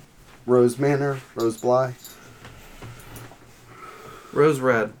 Rose Manor? Rose Bly? Rose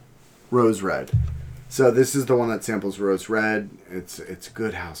Red. Rose Red. So this is the one that samples Rose Red. It's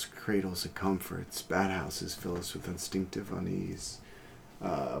good house cradles and comforts. Bad houses fill us with instinctive unease.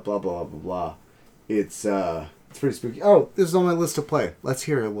 Blah, blah, blah, blah, blah. It's pretty spooky. Oh, this is on my list to play. Let's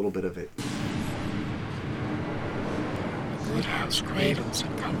hear a little bit of it. Good house house cradles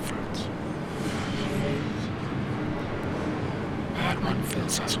and comforts. Bad one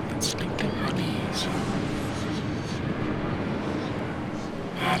fills us with instinctive unease.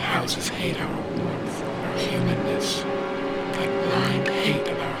 Bad houses hate our warmth, our humanness. That blind hate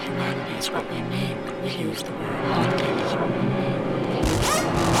of our humanity is what we mean when we use the word haunted.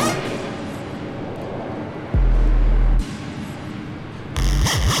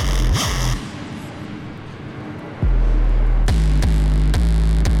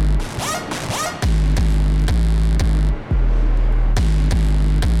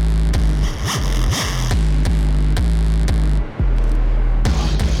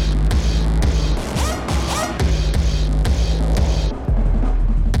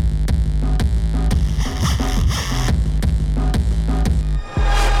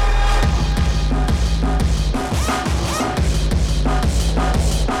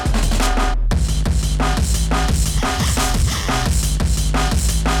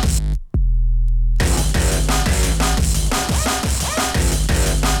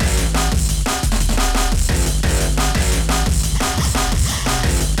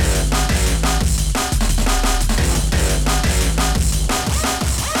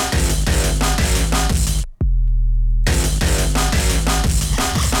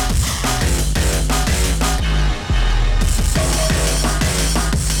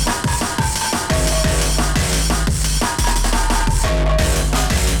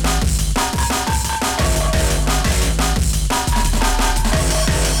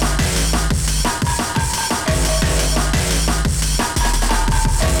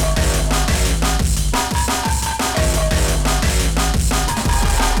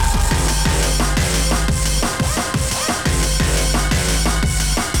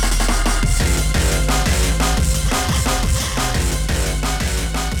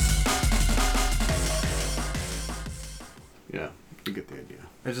 You get the idea.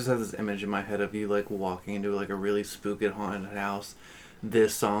 I just have this image in my head of you like walking into like a really spooky haunted house.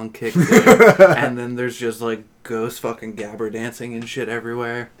 This song kicks in, and then there's just like ghost fucking gabber dancing and shit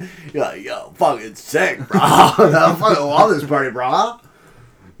everywhere. You're like, yo, fucking sick, bro. I fucking love this party, bro.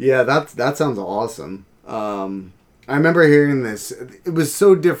 Yeah, that sounds awesome. I remember hearing this. It was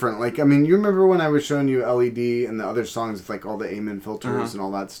so different. Like, I mean, you remember when I was showing you LED and the other songs with like all the Amen filters and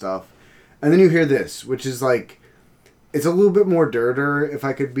all that stuff, and then you hear this, which is like, it's a little bit more dirter, if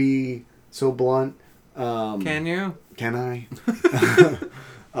I could be so blunt. Can you? Can I?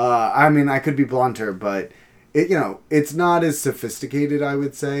 I mean, I could be blunter, but it's not as sophisticated, I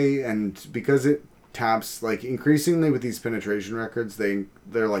would say, and because it taps like increasingly with these penetration records,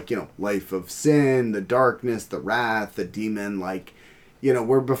 they're like, Life of Sin, the darkness, the wrath, the demon, like,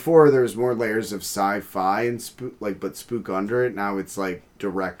 where before there was more layers of sci-fi and spook, like, but spook under it. Now it's like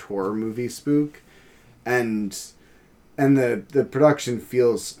direct horror movie spook, and the production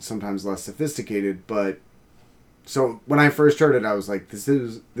feels sometimes less sophisticated, but. So when I first heard it, I was like, this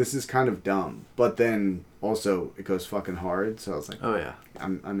is kind of dumb. But then also it goes fucking hard. So I was like, oh yeah,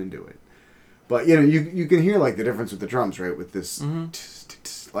 I'm into it. But you can hear like the difference with the drums, right? With this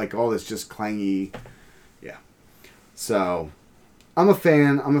like all this just clangy, yeah. So I'm a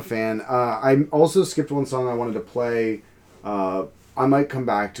fan. I also skipped one song I wanted to play. I might come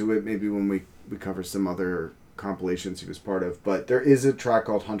back to it maybe when we cover some other compilations he was part of. But there is a track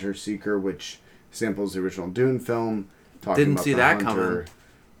called Hunter Seeker, which samples the original Dune film. Didn't see that coming.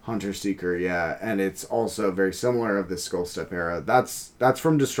 Hunter Seeker, yeah, and it's also very similar of the Skull Step era. That's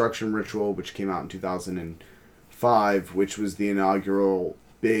from Destruction Ritual, which came out in 2005, which was the inaugural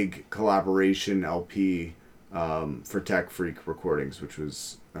big collaboration LP for Tech Freak Recordings, which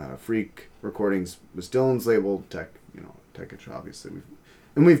was Freak Recordings was Dylan's label. Techitch, obviously,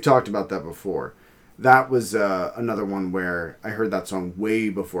 we've talked about that before. That was another one where I heard that song way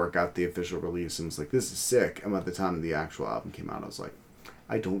before it got the official release and was like, this is sick. And by the time the actual album came out, I was like,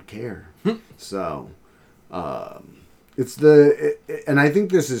 I don't care. So, it's and I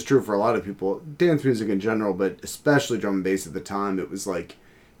think this is true for a lot of people, dance music in general, but especially drum and bass at the time. It was like,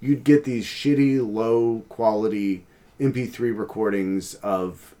 you'd get these shitty, low quality MP3 recordings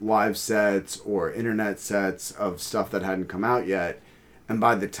of live sets or internet sets of stuff that hadn't come out yet. And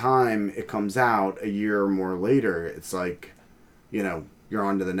by the time it comes out a year or more later, it's like, you're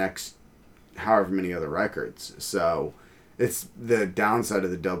on to the next however many other records. So it's the downside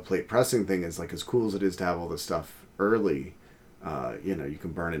of the dub plate pressing thing is like, as cool as it is to have all this stuff early, you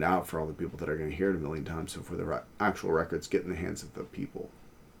can burn it out for all the people that are going to hear it a million times before the actual records get in the hands of the people.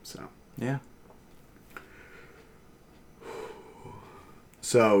 So, yeah.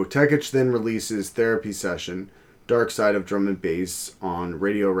 So Techitch then releases Therapy Session, Dark Side of Drum and Bass on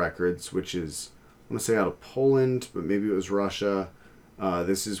Radio Records, which is want to say out of Poland, but maybe it was Russia.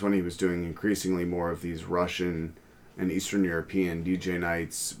 This is when he was doing increasingly more of these Russian and Eastern European DJ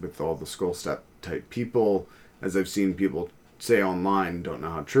nights with all the Skull Step type people. As I've seen people say online, don't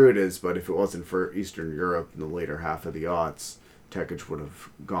know how true it is, but if it wasn't for Eastern Europe in the later half of the aughts, Tekich would have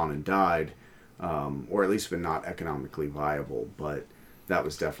gone and died, or at least been not economically viable. But that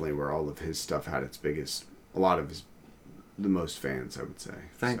was definitely where all of his stuff had its biggest, the most fans, I would say.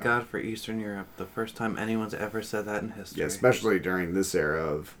 Thank God for Eastern Europe. The first time anyone's ever said that in history. Yeah, especially during this era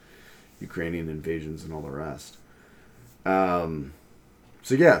of Ukrainian invasions and all the rest.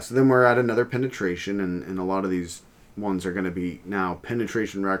 So then we're at another Penetration, and a lot of these ones are going to be now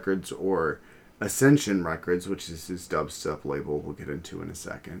Penetration Records or Ascension Records, which is his dubstep label we'll get into in a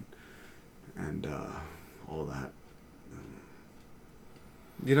second. And all that.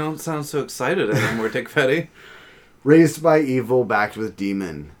 You don't sound so excited anymore, Dick Fetty. Raised by Evil, Backed with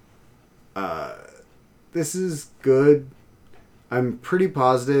Demon. This is good. I'm pretty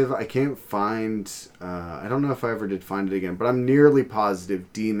positive. I can't find... I don't know if I ever did find it again, but I'm nearly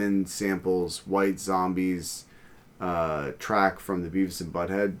positive Demon samples White Zombies track from the Beavis and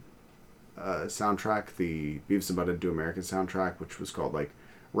Butthead soundtrack, the Beavis and Butthead Do American soundtrack, which was called like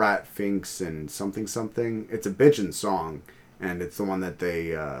Rat Finks and something something. It's a bitchin' song, and it's the one that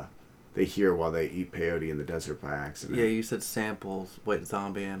they hear while they eat peyote in the desert by accident. Yeah, you said samples, White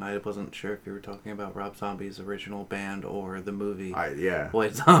Zombie, and I wasn't sure if you were talking about Rob Zombie's original band or the movie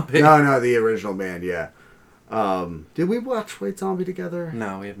White Zombie. No, the original band, yeah. Did we watch White Zombie together?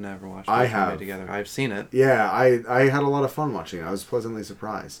 No, we have never watched White Zombie together. I've seen it. Yeah, I had a lot of fun watching it. I was pleasantly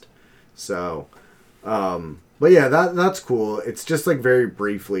surprised. So, but yeah, that's cool. It's just like very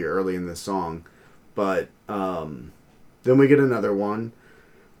briefly early in the song. But then we get another one.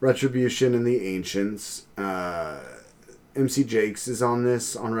 Retribution and the Ancients. MC Jakes is on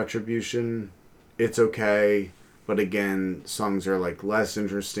this, on Retribution. It's okay. But again, songs are like less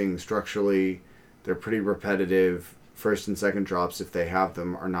interesting structurally. They're pretty repetitive. First and second drops, if they have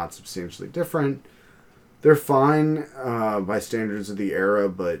them, are not substantially different. They're fine by standards of the era,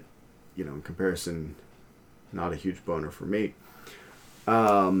 but, you know, in comparison, not a huge boner for me.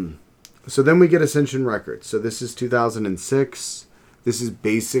 So then we get Ascension Records. So this is 2006. This is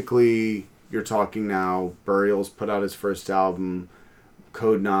basically, you're talking now, Burial's put out his first album,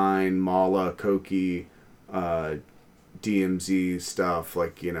 Code 9, Mala, Koki, DMZ stuff,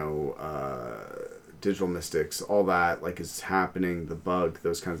 like, you know, Digital Mystics, all that, like, is happening, The Bug,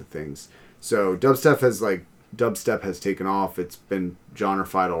 those kinds of things. So dubstep has taken off. It's been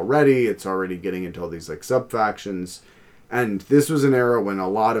genrefied already. It's already getting into all these, like, sub-factions. And this was an era when a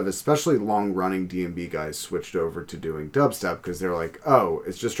lot of, especially long-running D&B guys, switched over to doing dubstep because they're like, oh,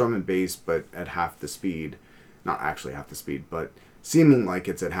 it's just drum and bass, but at half the speed. Not actually half the speed, but seeming like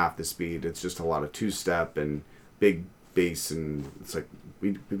it's at half the speed. It's just a lot of two-step and big bass, and it's like,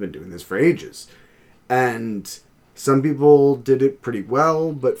 we've been doing this for ages. And some people did it pretty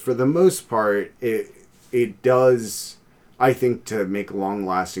well, but for the most part, it does, I think, to make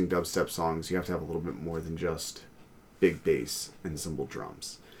long-lasting dubstep songs, you have to have a little bit more than just big bass and cymbal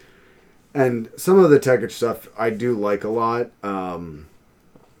drums. And some of the Tekich stuff I do like a lot.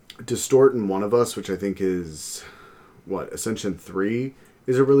 Distort and One of Us, which I think is, Ascension 3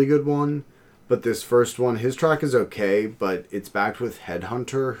 is a really good one. But this first one, his track is okay, but it's backed with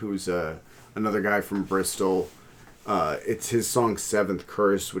Headhunter, who's another guy from Bristol. It's his song Seventh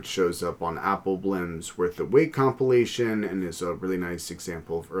Curse, which shows up on Apple Blim's Worth the Wait compilation and is a really nice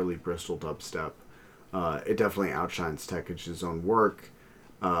example of early Bristol dubstep. It definitely outshines Tekich's own work.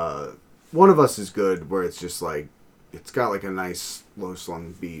 One of Us is good, where it's just like, it's got like a nice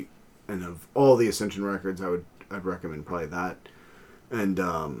low-slung beat. And of all the Ascension records, I'd recommend probably that. And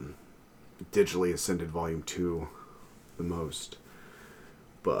Digitally Ascended Volume 2 the most.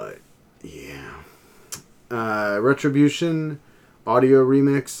 But, yeah. Retribution, Audio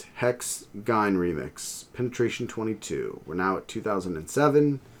Remix, Hex, Gyne Remix, Penetration 22. We're now at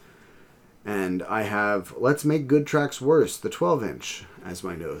 2007. And I have Let's Make Good Tracks Worse, the 12-inch, as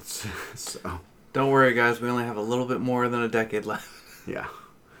my notes. So, don't worry, guys. We only have a little bit more than a decade left. Yeah.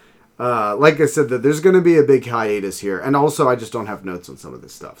 Like I said, that there's going to be a big hiatus here, and also I just don't have notes on some of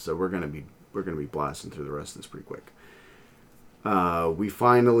this stuff, so we're going to be blasting through the rest of this pretty quick. We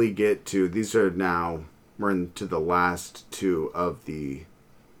finally get to, these are now, we're into the last two of the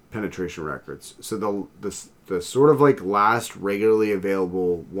Penetration records. So the sort of like last regularly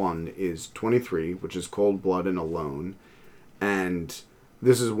available one is 23, which is Cold Blood and Alone. And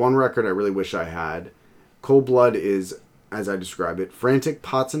this is one record I really wish I had. Cold Blood is, as I describe it, frantic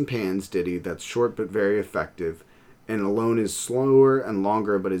pots and pans ditty that's short but very effective. And Alone is slower and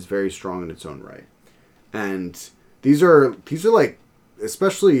longer but is very strong in its own right. And these are like,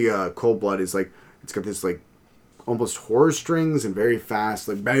 especially Cold Blood is like, it's got this like almost horror strings and very fast,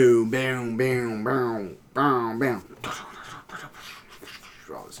 like boom, boom, boom, boom, boom, boom.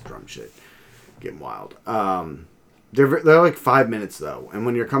 All this drum shit, getting wild. They're like 5 minutes though, and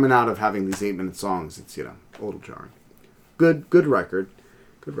when you're coming out of having these 8-minute songs, it's a little jarring. Good record.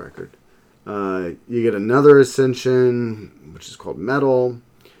 You get another Ascension, which is called Metal.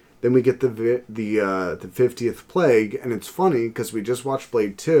 Then we get the 50th Plague, and it's funny because we just watched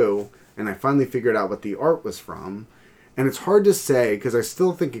Blade 2, and I finally figured out what the art was from. And it's hard to say because I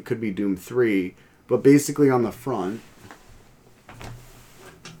still think it could be Doom 3, but basically on the front,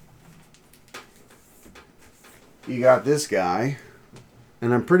 you got this guy,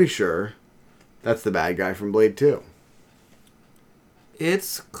 and I'm pretty sure that's the bad guy from Blade 2.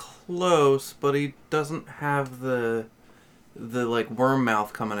 It's close, but he doesn't have the like worm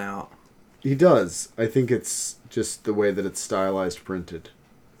mouth coming out. He does. I think it's just the way that it's stylized printed.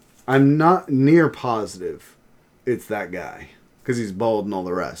 I'm not near positive it's that guy because he's bald and all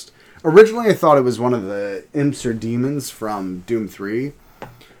the rest. Originally, I thought it was one of the imps or demons from Doom 3,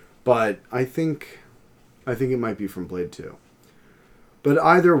 but I think it might be from Blade 2. But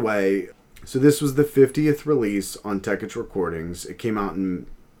either way, so this was the 50th release on Tekich Recordings. It came out in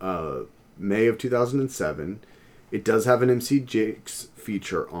May of 2007. It does have an MC Jakes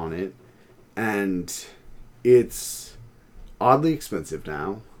feature on it, and it's oddly expensive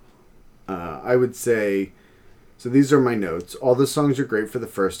now. I would say, so these are my notes. All the songs are great for the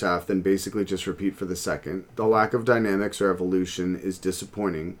first half, then basically just repeat for the second. The lack of dynamics or evolution is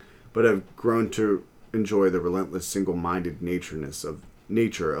disappointing, but I've grown to enjoy the relentless single-minded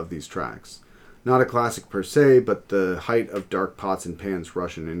nature of these tracks. Not a classic per se, but the height of Dark Pots and Pans'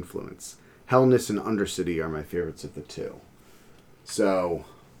 Russian influence. Hellness and Undercity are my favorites of the two. So,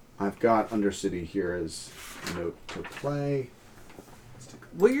 I've got Undercity here as a note to play.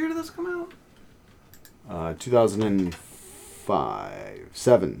 What year did this come out? 2005.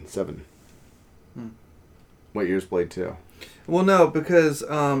 Seven. What year's Blade 2? Well, no, because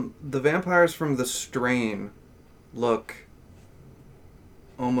the vampires from The Strain look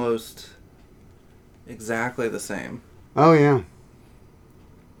almost exactly the same. Oh, yeah.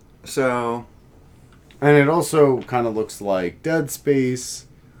 So... And it also kind of looks like Dead Space,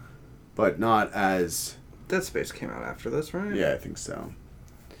 but not as... Dead Space came out after this, right? Yeah, I think so.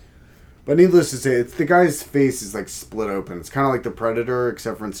 But needless to say, it's the guy's face is like split open. It's kind of like the Predator,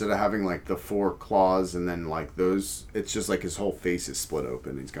 except for instead of having like the 4 claws and then like those, it's just like his whole face is split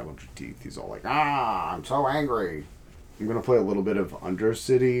open. He's got a bunch of teeth. He's all like, I'm so angry. I'm going to play a little bit of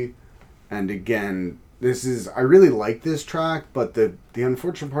Undercity. And again, I really like this track, but the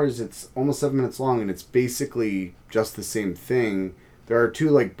unfortunate part is it's almost 7 minutes long and it's basically just the same thing. There are 2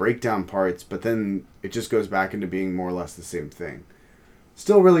 like breakdown parts, but then it just goes back into being more or less the same thing.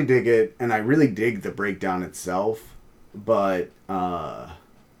 Still really dig it, and I really dig the breakdown itself, but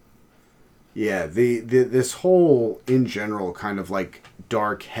this whole in general kind of like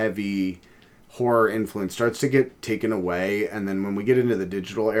dark, heavy horror influence starts to get taken away, and then when we get into the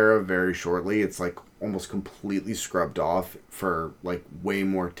digital era very shortly, it's like almost completely scrubbed off for like way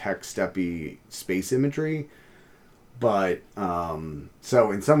more tech-steppy space imagery. But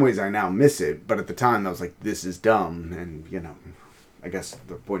so in some ways I now miss it, but at the time I was like, this is dumb, and I guess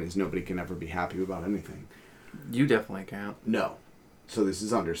the point is nobody can ever be happy about anything. You definitely can't. No. So this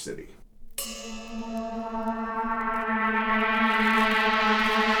is Undercity.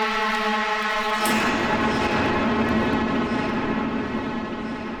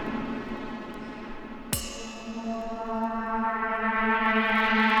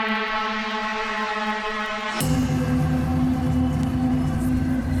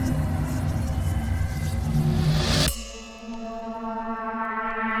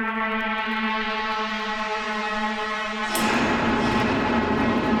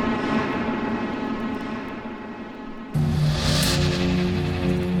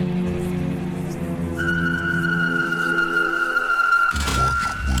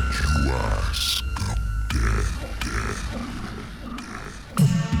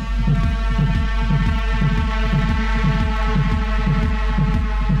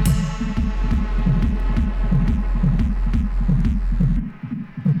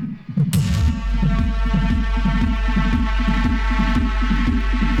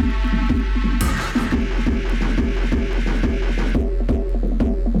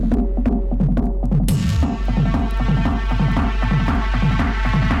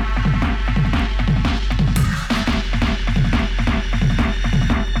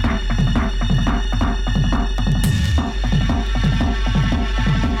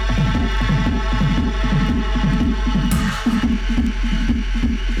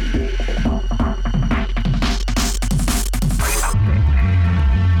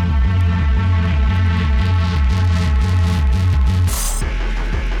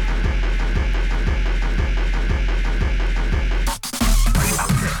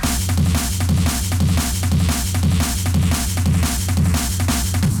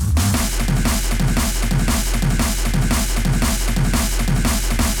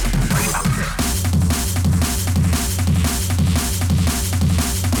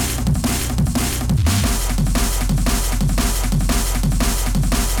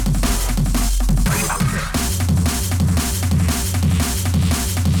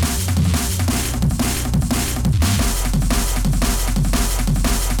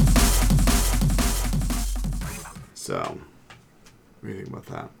 So, what do you think about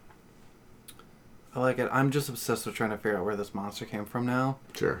that? I like it. I'm just obsessed with trying to figure out where this monster came from now.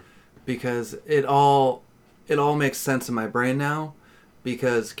 Sure. Because it all makes sense in my brain now.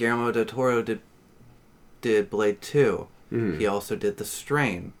 Because Guillermo del Toro did Blade 2. Mhm. He also did The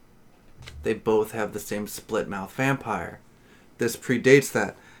Strain. They both have the same split mouth vampire. This predates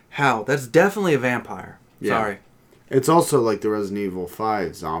that. How? That's definitely a vampire. Yeah. Sorry. It's also like the Resident Evil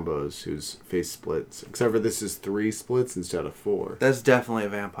 5 Zombos whose face splits. Except for this is 3 splits instead of 4. That's definitely a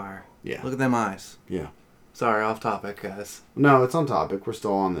vampire. Yeah. Look at them eyes. Yeah. Sorry, off topic, guys. No, it's on topic. We're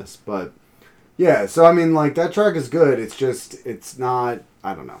still on this. But, yeah. So, I mean, like, that track is good. It's just, it's not,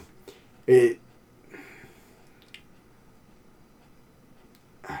 I don't know. I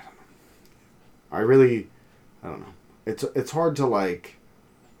don't know. It's hard to, like,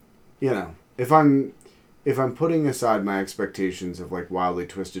 you know, if I'm putting aside my expectations of, like, wildly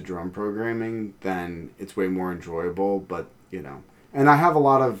twisted drum programming, then it's way more enjoyable, but, you know. And I have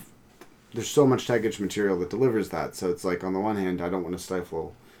there's so much Tech material that delivers that, so it's like, on the one hand, I don't want to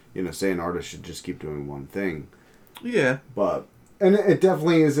stifle, you know, say an artist should just keep doing one thing. Yeah. But, and it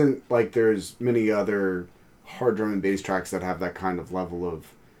definitely isn't like there's many other hard drum and bass tracks that have that kind of level of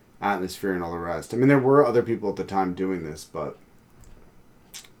atmosphere and all the rest. I mean, there were other people at the time doing this, but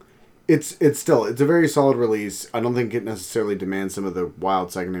it's a very solid release. I don't think it necessarily demands some of the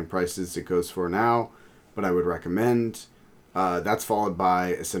wild secondhand prices it goes for now, but I would recommend. That's followed by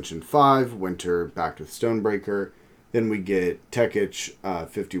Ascension 5, Winter, backed with Stonebreaker. Then we get Tekich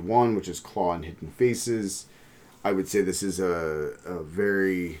 51, which is Claw and Hidden Faces. I would say this is a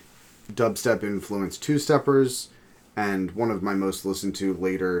very dubstep influenced two-steppers, and one of my most listened to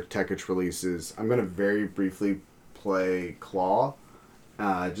later Tekich releases. I'm going to very briefly play Claw,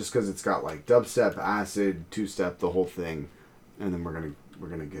 just because it's got like dubstep, acid, two-step, the whole thing, and then we're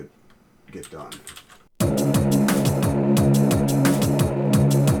gonna get done.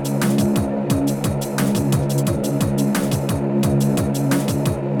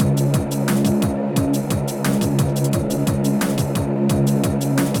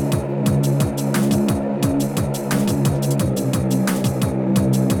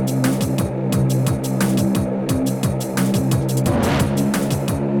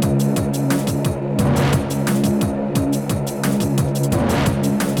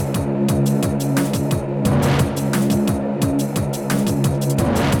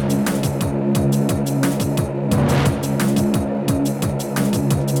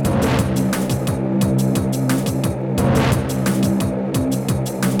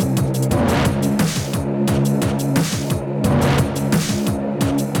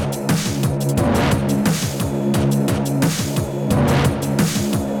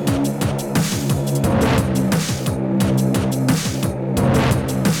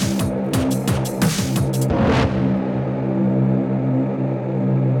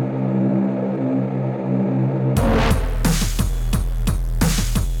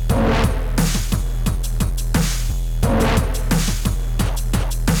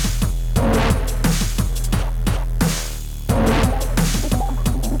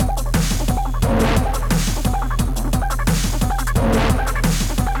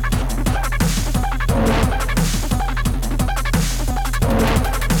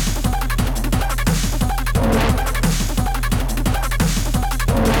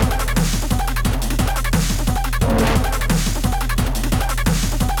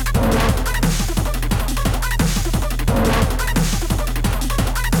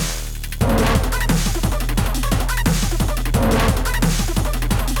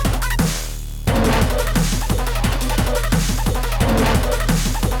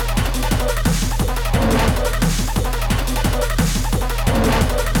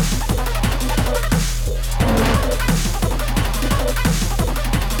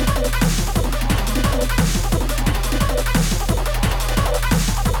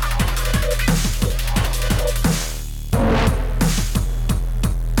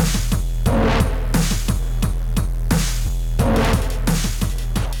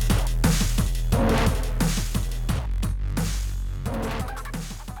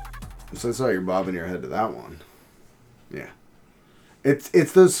 So I saw you bobbing your head to that one. Yeah. It's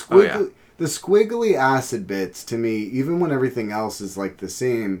those squiggly, the squiggly acid bits to me, even when everything else is like the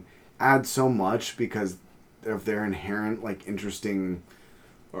same, add so much because of their inherent like interesting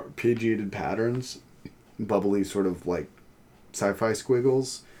arpeggiated patterns, bubbly sort of like sci-fi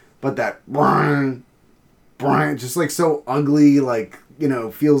squiggles, but that just like so ugly, like, you know,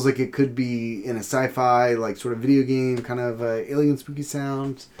 feels like it could be in a sci-fi like sort of video game kind of alien spooky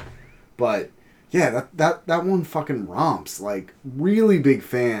sound. But yeah, that one fucking romps. Like, really big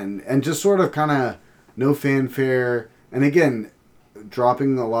fan, and just sort of kind of no fanfare, and again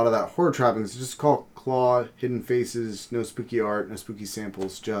dropping a lot of that horror trappings. Just call Claw, Hidden Faces, no spooky art, no spooky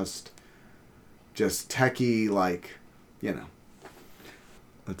samples, just techie, like, you know.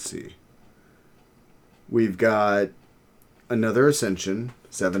 Let's see. We've got another Ascension,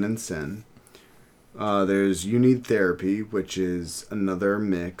 Seven and Sin. There's You Need Therapy, which is another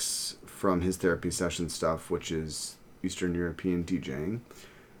mix from his therapy session stuff, which is Eastern European DJing.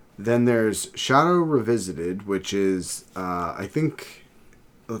 Then there's Shadow Revisited, which is, I think,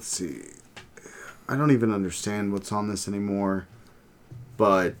 let's see, I don't even understand what's on this anymore,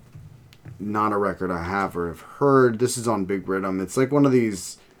 but not a record I have or have heard. This is on Big Rhythm. It's like one of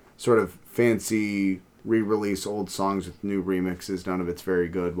these sort of fancy re-release old songs with new remixes. None of it's very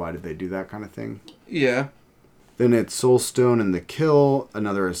good. Why did they do that kind of thing? Yeah. Then it's Soulstone and The Kill,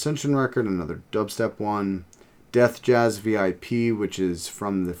 another Ascension record, another dubstep one. Death Jazz VIP, which is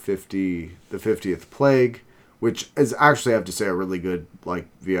from the 50th Plague, which is actually, I have to say, a really good like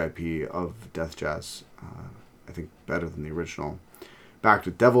VIP of Death Jazz. I think better than the original. Back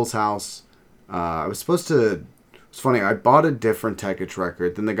to Devil's House. I was supposed to... It's funny, I bought a different Tekich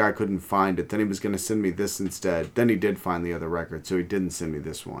record, then the guy couldn't find it, then he was going to send me this instead. Then he did find the other record, so he didn't send me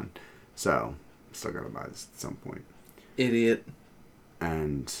this one. So, still got to buy this at some point. Idiot.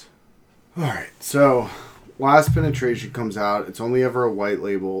 And, alright, so, Last Penetration comes out. It's only ever a white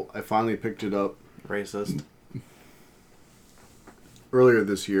label. I finally picked it up. Racist. Earlier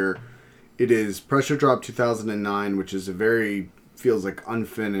this year. It is Pressure Drop 2009, which is a very, feels like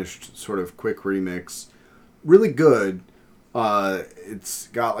unfinished, sort of quick remix. Really good. It's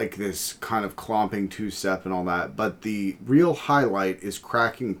got like this kind of clomping two-step and all that, but the real highlight is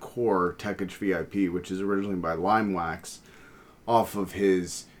Cracking Core Tekich VIP, which is originally by Limewax, off of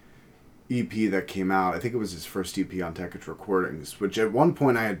his EP that came out. I think it was his first EP on Tekich Recordings, which at one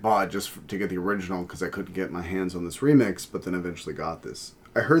point I had bought just to get the original because I couldn't get my hands on this remix, but then eventually got this.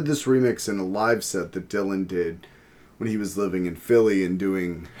 I heard this remix in a live set that Dylan did when he was living in Philly and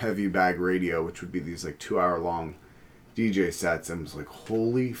doing Heavy Bag Radio, which would be these like 2-hour long DJ sets, and was like,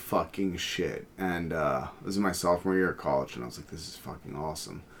 holy fucking shit. And it was in my sophomore year at college, and I was like, this is fucking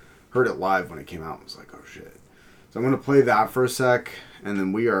awesome. Heard it live when it came out and was like, oh shit. So I'm going to play that for a sec, and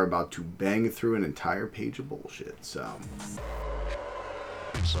then we are about to bang through an entire page of bullshit, so...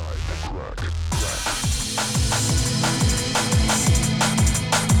 Inside the crack.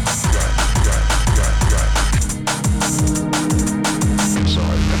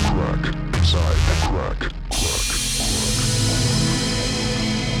 Inside the crack. Inside the crack.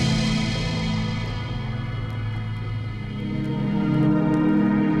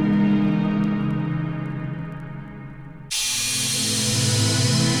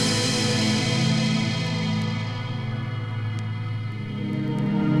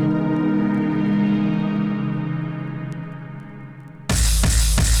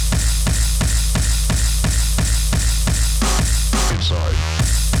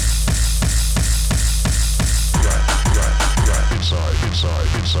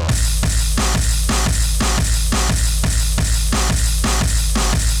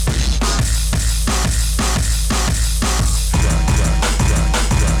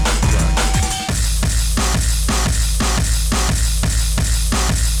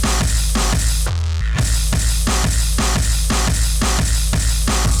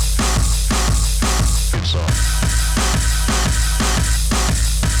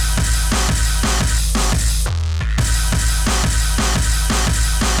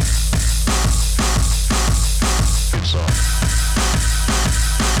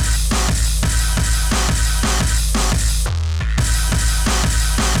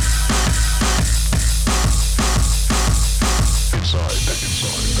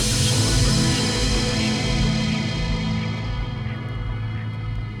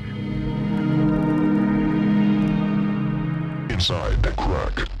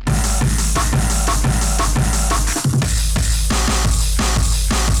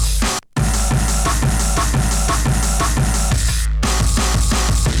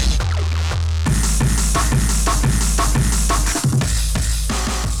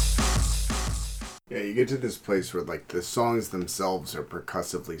 to this place where like the songs themselves are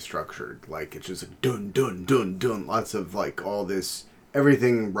percussively structured. Like it's just like dun dun dun dun. Lots of like all this.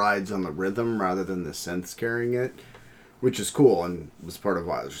 Everything rides on the rhythm rather than the synths carrying it, which is cool and was part of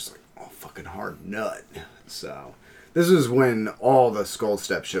why I was just like, oh, fucking hard nut. So this was when all the Skull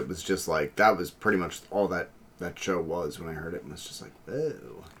Step shit was just like, that was pretty much all that show was when I heard it. And was just like,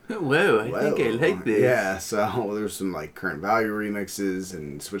 whoa. Whoa, I think I like this. Yeah, so there's some like Current Value remixes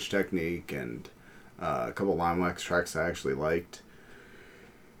and Switch Technique and a couple Limewax tracks I actually liked.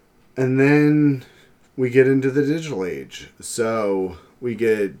 And then we get into the digital age. So we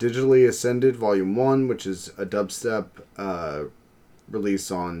get Digitally Ascended Volume 1, which is a dubstep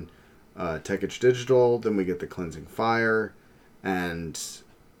release on Tech-Itch Digital. Then we get the Cleansing Fire. And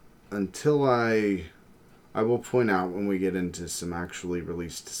until I will point out when we get into some actually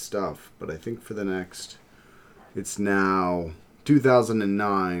released stuff. But I think for the next, it's now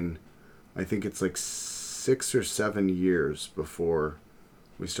 2009. I think it's like 6 or 7 years before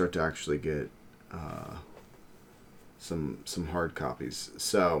we start to actually get some hard copies.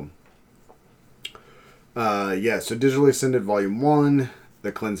 So so Digitally Ascended Volume 1,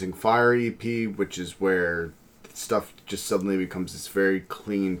 the Cleansing Fire EP, which is where stuff just suddenly becomes this very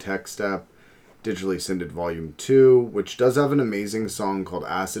clean tech step. Digitally Ascended Volume 2, which does have an amazing song called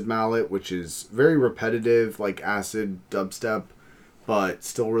Acid Mallet, which is very repetitive, like acid dubstep, but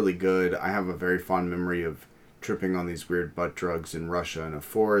still really good. I have a very fond memory of tripping on these weird butt drugs in Russia in a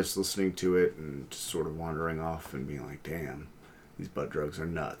forest, listening to it, and just sort of wandering off and being like, damn, these butt drugs are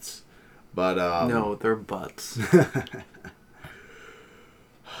nuts. But no, they're butts.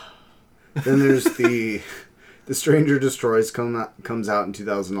 Then there's the Stranger Destroys comes out in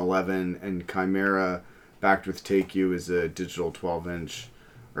 2011, and Chimera, backed with Take You, is a digital 12-inch,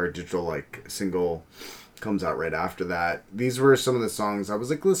 or a digital like single, comes out right after that. These were some of the songs I was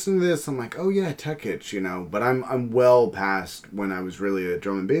like listening to this. I'm like, oh yeah, Tech-Itch, you know. But I'm well past when I was really a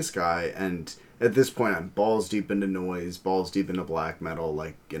drum and bass guy, and at this point I'm balls deep into noise, balls deep into black metal.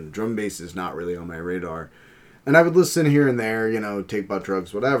 Like, and drum and bass is not really on my radar. And I would listen here and there, you know, take butt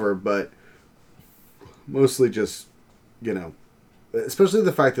drugs, whatever. But mostly just, you know, especially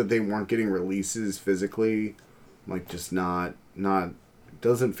the fact that they weren't getting releases physically, like just not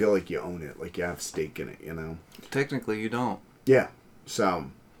doesn't feel like you own it, like you have stake in it, you know? Technically, you don't. Yeah.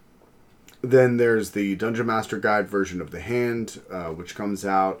 So then there's the Dungeon Master Guide version of The Hand, which comes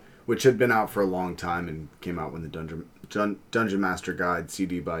out, which had been out for a long time and came out when the Dungeon Master Guide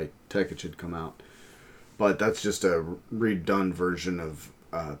CD by Tech-Itch had come out. But that's just a redone version of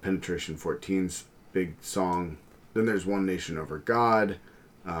Penetration 14's big song. Then there's One Nation Over God.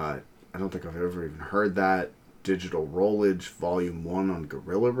 I don't think I've ever even heard that. Digital Rollage Volume 1 on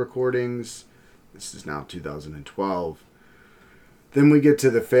Guerrilla Recordings. This is now 2012. Then we get to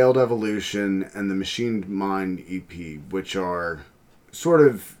the Failed Evolution and the Machined Mind EP, which are sort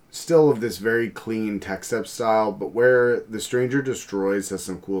of still of this very clean tech step style, but where The Stranger Destroys has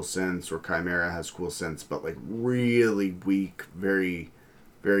some cool synths, or Chimera has cool synths, but like really weak, very,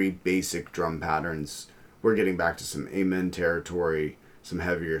 very basic drum patterns. We're getting back to some Amen territory, some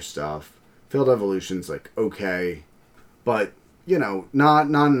heavier stuff. Failed Evolution's like okay, but you know, not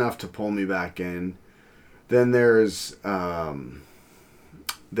enough to pull me back in. Then there's his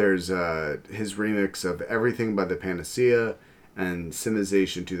remix of Everything by the Panacea and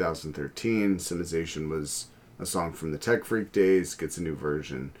Simization 2013. Simization was a song from the Tech Freak days, gets a new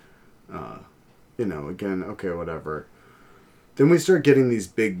version. You know, again, okay, whatever. Then we start getting these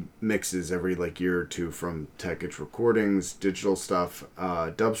big mixes every like year or two from Tech-Itch Recordings, digital stuff,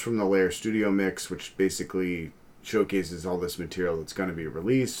 dubs from the Lair Studio Mix, which basically showcases all this material that's going to be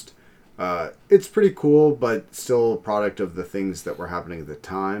released. It's pretty cool, but still a product of the things that were happening at the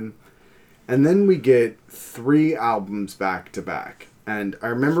time. And then we get 3 albums back to back. And I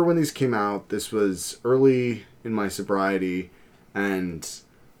remember when these came out, this was early in my sobriety, and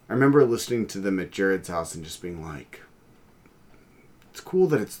I remember listening to them at Jared's house and just being like, it's cool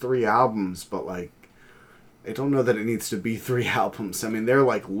that it's 3 albums, but like, I don't know that it needs to be 3 albums. I mean, they're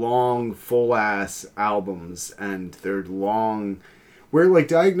like long, full-ass albums, and they're long, where like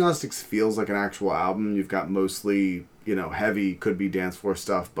Diagnostics feels like an actual album. You've got mostly, you know, heavy, could be dance floor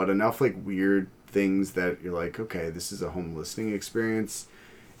stuff, but enough like weird things that you're like, okay, this is a home listening experience.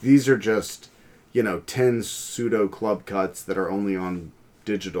 These are just, you know, 10 pseudo club cuts that are only on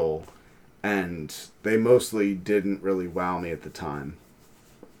digital, and they mostly didn't really wow me at the time.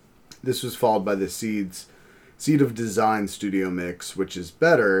 This was followed by the Seed of Design studio mix, which is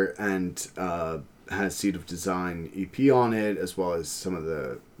better and has Seed of Design EP on it, as well as some of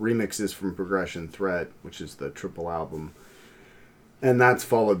the remixes from Progression Threat, which is the triple album. And that's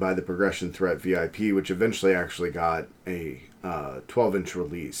followed by the Progression Threat VIP, which eventually actually got a 12-inch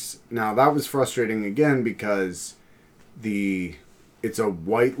release. Now, that was frustrating again because it's a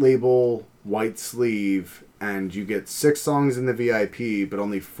white label, white sleeve, and you get 6 songs in the VIP, but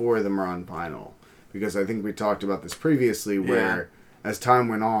only 4 of them are on vinyl. Because I think we talked about this previously, where as time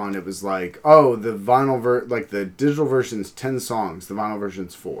went on, it was like, oh, the vinyl the digital version's 10 songs, the vinyl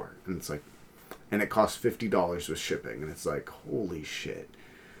version's 4, and it's like, and it costs $50 with shipping, and it's like, holy shit.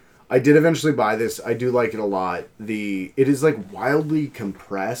 I did eventually buy this. I do like it a lot. It is like wildly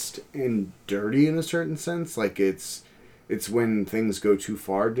compressed and dirty in a certain sense. Like it's when things go too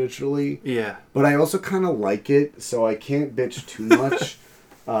far digitally. Yeah. But I also kind of like it, so I can't bitch too much.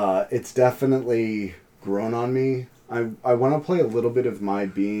 It's definitely grown on me. I want to play a little bit of My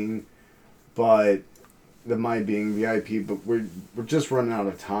Being, but the My Being VIP, but we're just running out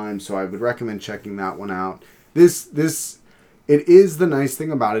of time, so I would recommend checking that one out. It is, the nice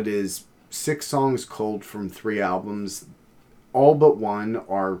thing about it is 6 songs culled from 3 albums. All but 1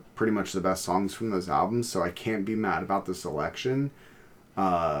 are pretty much the best songs from those albums, so I can't be mad about the selection.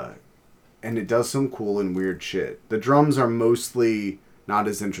 And it does some cool and weird shit. The drums are mostly not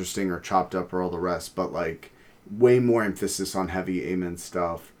as interesting or chopped up or all the rest, but like way more emphasis on heavy Amen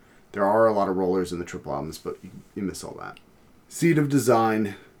stuff. There are a lot of rollers in the triple albums, but you miss all that. Seed of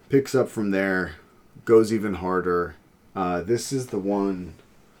Design picks up from there, goes even harder. This is the one.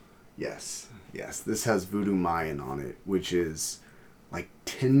 Yes, this has Voodoo Mayan on it, which is like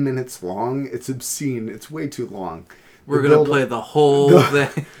 10 minutes long. It's obscene. It's way too long. We're going to play the whole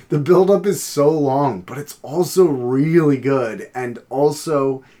thing. The build-up is so long, but it's also really good. And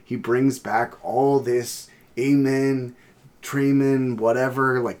also, he brings back all this Amen, Treman,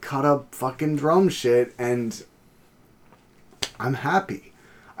 whatever, like cut up fucking drum shit, and I'm happy.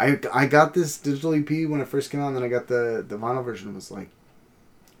 I got this digital EP when it first came out, and then I got the vinyl version and was like,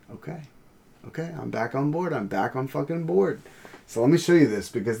 okay, I'm back on board. I'm back on fucking board. So let me show you this,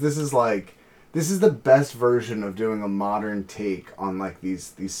 because this is the best version of doing a modern take on like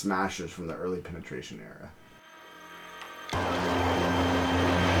these smashers from the early Penetration era.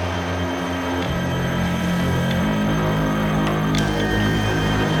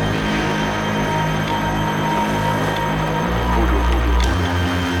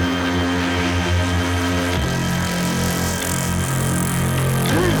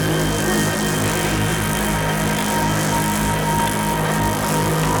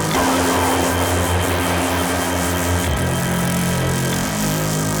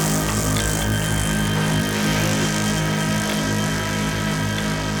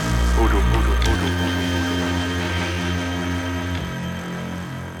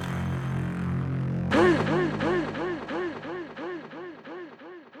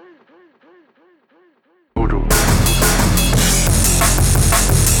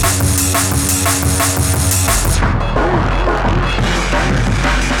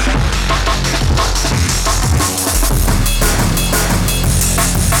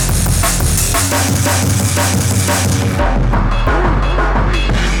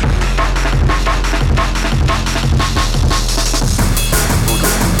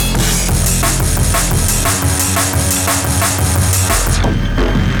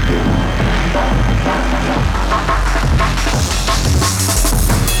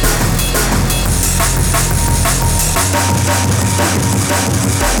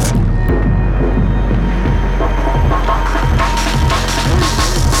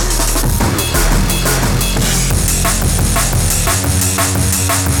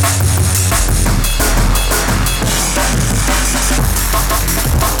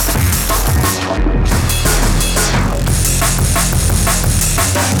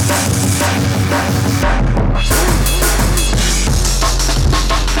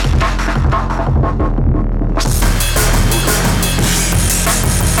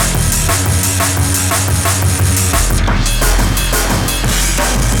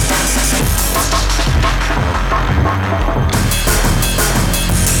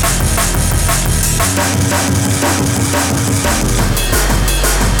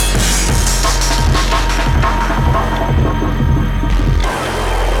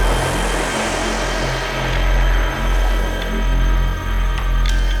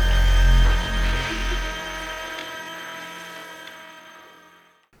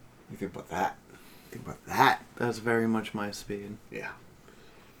 That's very much my speed. Yeah.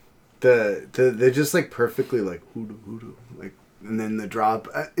 They're just like perfectly like hoodoo, like, and then the drop.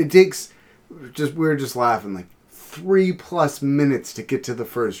 It takes we were just laughing like 3+ minutes to get to the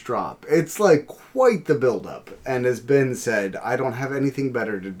first drop. It's like quite the build-up. And as Ben said, I don't have anything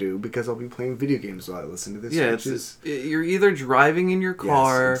better to do because I'll be playing video games while I listen to this. Yeah, you're either driving in your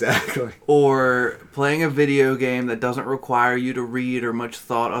car, yes, exactly, or playing a video game that doesn't require you to read or much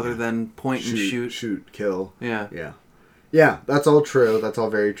thought other than point and shoot. Shoot, kill. Yeah. Yeah. Yeah, that's all true. That's all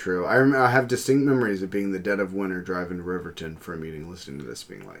very true. I have distinct memories of being in the dead of winter driving to Riverton for a meeting, listening to this,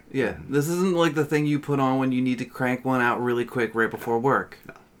 being like... Yeah, this isn't like the thing you put on when you need to crank one out really quick right before work.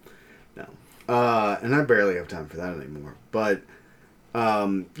 No. And I barely have time for that anymore. But,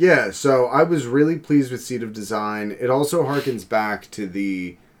 yeah, so I was really pleased with Seed of Design. It also harkens back to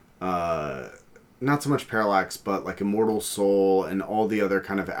the... not so much Parallax, but like Immortal Soul and all the other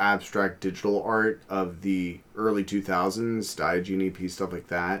kind of abstract digital art of the early 2000s, Diogen EP, stuff like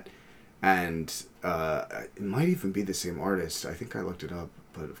that. And it might even be the same artist. I think I looked it up,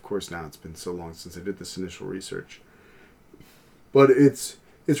 but of course now it's been so long since I did this initial research. But it's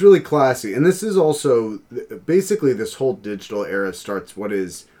really classy. And this is also, basically this whole digital era starts what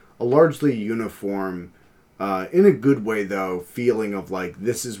is a largely uniform... in a good way, though, feeling of, like,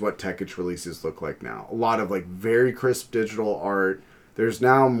 this is what Tekkich releases look like now. A lot of, like, very crisp digital art. There's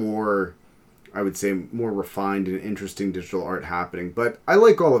now more, I would say, more refined and interesting digital art happening. But I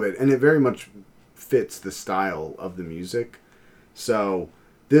like all of it, and it very much fits the style of the music. So,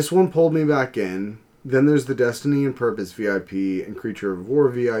 this one pulled me back in. Then there's the Destiny and Purpose VIP and Creature of War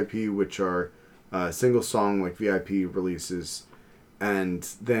VIP, which are single song, like, VIP releases. And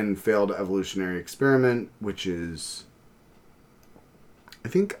then Failed Evolutionary Experiment, which is... I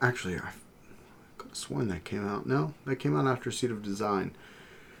think, actually, I could have sworn that came out. No, that came out after Seed of Design.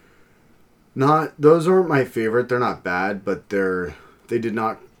 Those aren't my favorite. They're not bad, but they did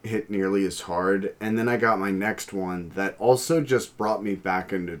not hit nearly as hard. And then I got my next one that also just brought me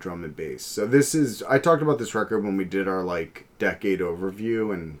back into drum and bass. So this is... I talked about this record when we did our, like, decade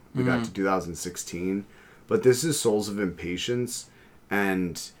overview, and we got to 2016. But this is Souls of Impatience.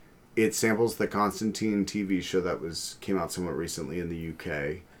 And it samples the Constantine TV show that came out somewhat recently in the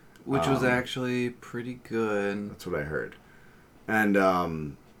UK. Which was actually pretty good. That's what I heard. And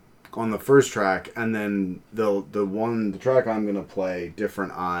on the first track, and then the track I'm going to play,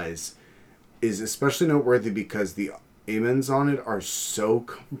 Different Eyes, is especially noteworthy because the amens on it are so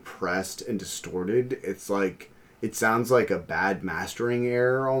compressed and distorted. It's like, it sounds like a bad mastering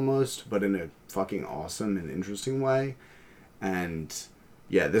error almost, but in a fucking awesome and interesting way. And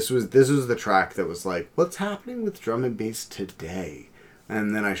yeah, this was the track that was like, what's happening with drum and bass today?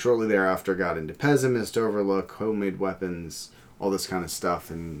 And then I shortly thereafter got into Pessimist, Overlook, Homemade Weapons, all this kind of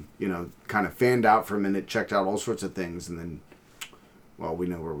stuff, and, you know, kind of fanned out for a minute, checked out all sorts of things, and then, well, we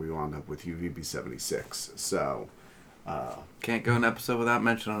know where we wound up with UVB 76. So can't go an episode without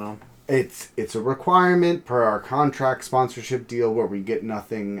mentioning them. It's a requirement per our contract sponsorship deal where we get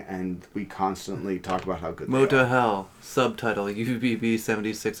nothing and we constantly talk about how good they Moto are. Hell, subtitle, UVB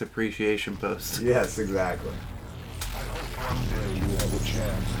 76 appreciation post. Yes, exactly. I hope one day you have a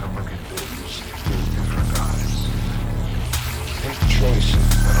chance to look at things through different eyes. Make choices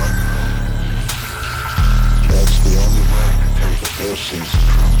that are your own. That's the only way to take the first season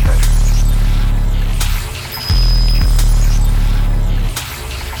from pleasure.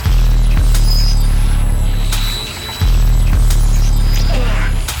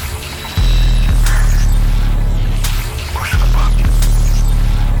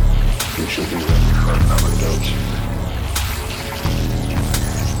 You should be ready for another dose.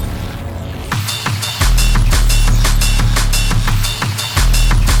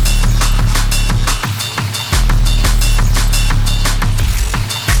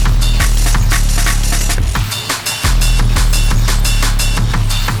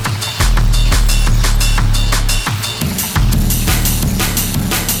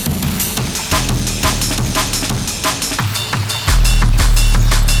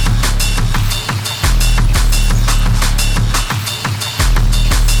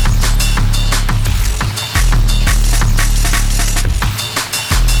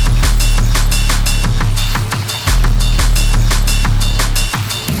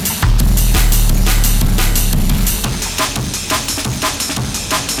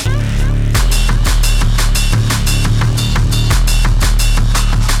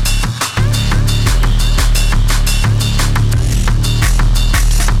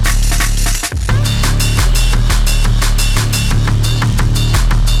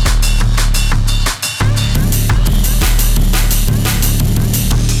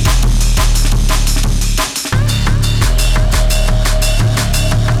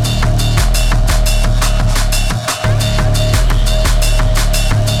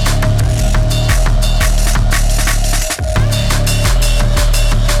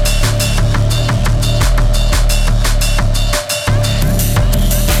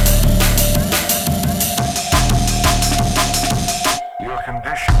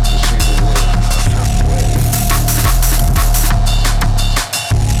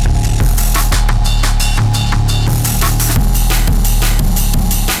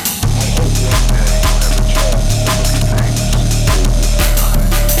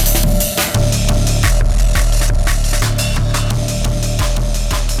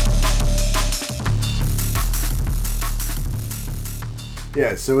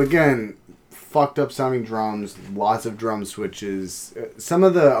 Yeah, so again, fucked up sounding drums, lots of drum switches. Some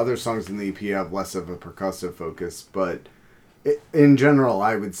of the other songs in the EP have less of a percussive focus, but in general,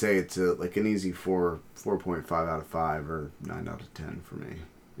 I would say it's like an easy 4.5 out of 5 or 9 out of 10 for me.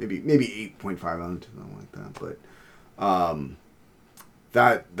 Maybe 8.5 out of 10, something like that.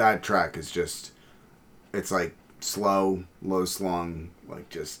 But that track is just, it's like slow, low slung, like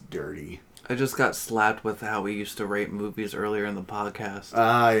just dirty. I just got slapped with how we used to rate movies earlier in the podcast.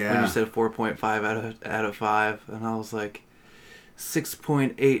 Yeah. When you said 4.5 out of 5, and I was like,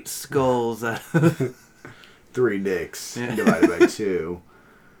 6.8 skulls out of 3 dicks Yeah. divided by 2.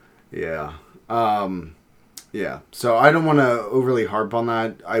 Yeah. Yeah. So I don't want to overly harp on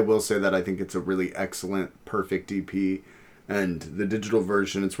that. I will say that I think it's a really excellent, perfect EP. And the digital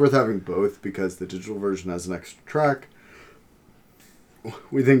version, it's worth having both because the digital version has an extra track.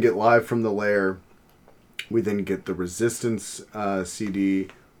 We then get Live from the Lair. We then get the Resistance CD,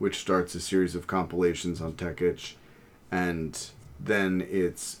 which starts a series of compilations on Tech Itch. And then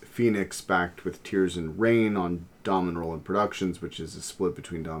it's Phoenix backed with Tears and Rain on Dom and Roland Productions, which is a split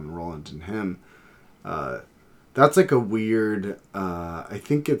between Dom and Roland and him. That's like a weird, I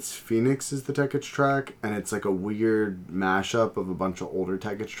think it's Phoenix is the Tech Itch track, and it's like a weird mashup of a bunch of older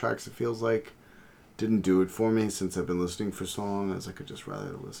Tech Itch tracks, it feels like. Didn't do it for me since I've been listening for so long, as I could just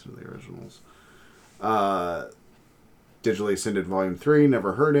rather listen to the originals. Digitally Ascended Volume 3,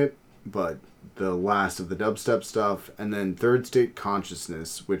 never heard it, but the last of the dubstep stuff. And then Third State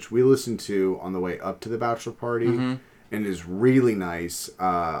Consciousness, which we listened to on the way up to the bachelor party, and is really nice.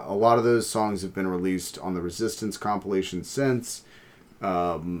 A lot of those songs have been released on the Resistance compilation since,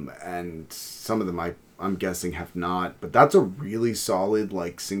 and some of them I'm guessing have not, but that's a really solid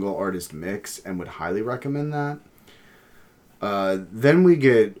like single artist mix and would highly recommend that. Then we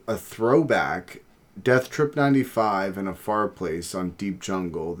get a throwback, Death Trip 95 and A Far Place on Deep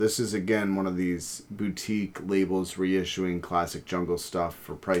Jungle. This is again one of these boutique labels reissuing classic jungle stuff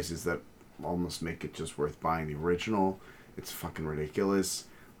for prices that almost make it just worth buying the original. It's fucking ridiculous.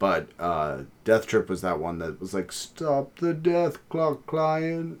 But Death Trip was that one that was like, stop the death clock,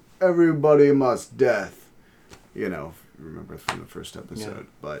 client. Everybody must death. You know, if you remember from the first episode.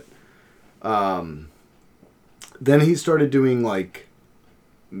 Yeah. But then he started doing like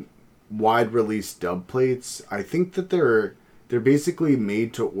wide release dub plates. I think that they're basically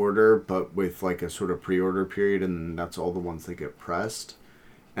made to order, but with like a sort of pre-order period, and that's all the ones that get pressed.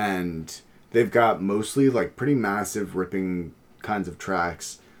 And they've got mostly like pretty massive ripping kinds of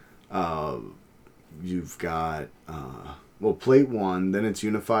tracks. You've got Plate 1, then it's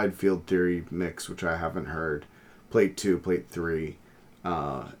Unified Field Theory Mix, which I haven't heard. Plate 2, Plate 3,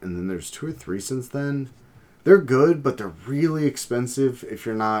 and then there's 2 or 3 since then. They're good, but they're really expensive if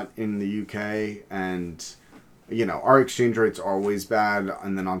you're not in the UK, and you know, our exchange rate's always bad,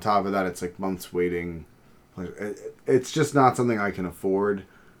 and then on top of that, it's like months waiting. It's just not something I can afford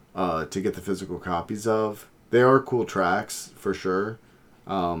to get the physical copies of. They are cool tracks, for sure.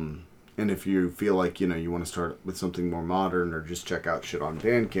 And if you feel like, you know, you want to start with something more modern or just check out shit on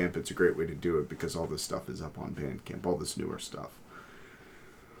Bandcamp, it's a great way to do it because all this stuff is up on Bandcamp, all this newer stuff.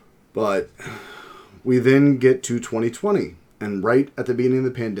 But we then get to 2020, and right at the beginning of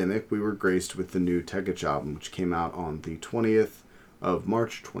the pandemic, we were graced with the new Tech Itch album, which came out on the 20th of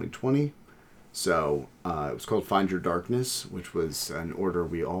March 2020. So it was called Find Your Darkness, which was an order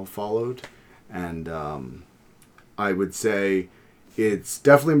we all followed. And I would say it's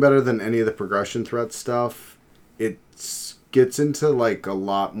definitely better than any of the Progression Threat stuff. It gets into like a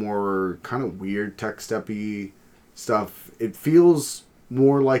lot more kind of weird tech step-y stuff. It feels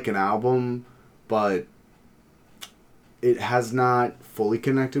more like an album, but it has not fully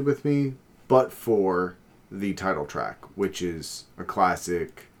connected with me, but for the title track, which is a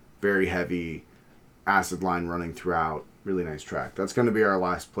classic, very heavy, acid line running throughout. Really nice track. That's going to be our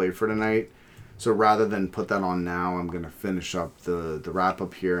last play for tonight. So rather than put that on now, I'm going to finish up the wrap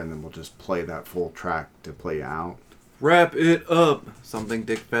up here, and then we'll just play that full track to play out. Wrap it up. Something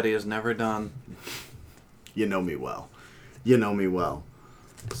Dick Fetty has never done. You know me well. You know me well.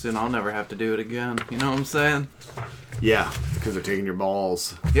 Soon I'll never have to do it again. You know what I'm saying? Yeah, because they're taking your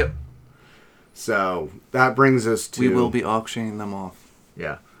balls. Yep. So that brings us to... We will be auctioning them off.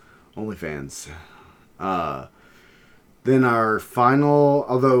 Yeah. OnlyFans. Then our final...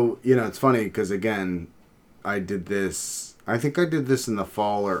 Although, you know, it's funny because, again, I think I did this in the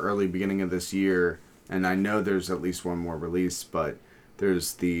fall or early beginning of this year, and I know there's at least one more release, but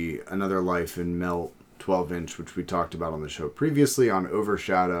there's the Another Life in Melt 12-inch, which we talked about on the show previously, on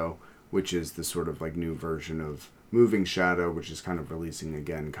Overshadow, which is the sort of like new version of Moving Shadow, which is kind of releasing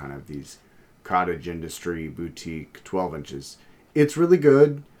again kind of these cottage industry boutique 12 inches. it's really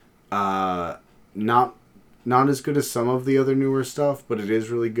good. Not as good as some of the other newer stuff, but it is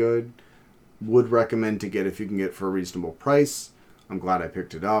really good. Would recommend to get if you can get it for a reasonable price. I'm glad I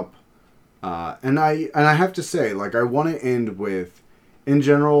picked it up. And I have to say, like, I want to end with, in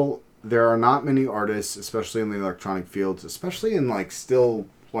general, there are not many artists, especially in the electronic fields, especially in like still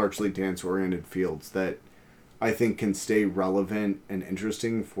largely dance-oriented fields, that I think can stay relevant and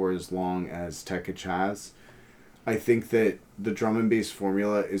interesting for as long as Tekich has. I think that the drum and bass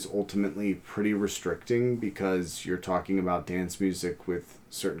formula is ultimately pretty restricting because you're talking about dance music with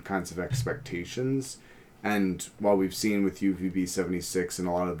certain kinds of expectations. And while we've seen with UVB76 and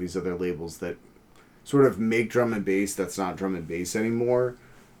a lot of these other labels that sort of make drum and bass that's not drum and bass anymore,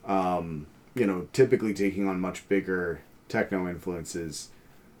 typically taking on much bigger techno influences,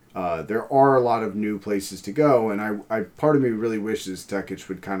 there are a lot of new places to go, and I part of me really wishes Tekich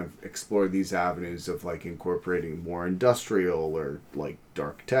would kind of explore these avenues of like incorporating more industrial or like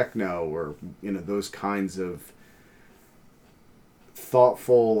dark techno or those kinds of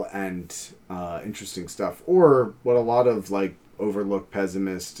thoughtful and interesting stuff, or what a lot of like overlooked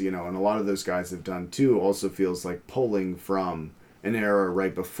Pessimist, and a lot of those guys have done too, also feels like pulling from an era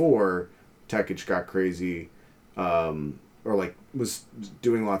right before Tekich got crazy, or like was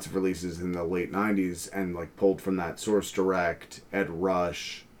doing lots of releases in the late 90s and like pulled from that Source Direct, Ed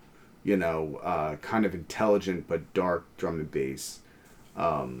Rush, kind of intelligent but dark drum and bass,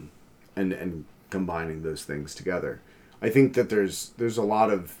 and combining those things together. I think that there's a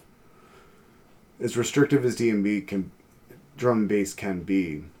lot of, as restrictive as DMB drum and bass can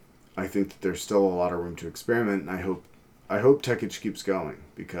be, I think that there's still a lot of room to experiment, and I hope Tekich keeps going,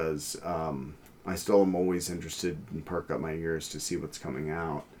 because I still am always interested and perk up my ears to see what's coming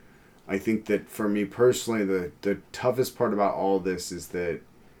out. I think that for me personally, the toughest part about all this is that,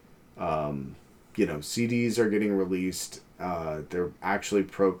 CDs are getting released. They're actually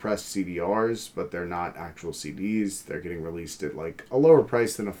pro-pressed CDRs, but they're not actual CDs. They're getting released at like a lower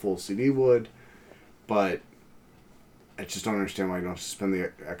price than a full CD would, but I just don't understand why you don't have to spend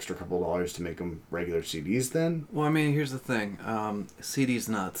the extra couple dollars to make them regular CDs then. Well, I mean, here's the thing. CD's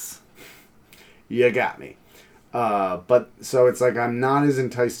nuts. You got me. But so it's like I'm not as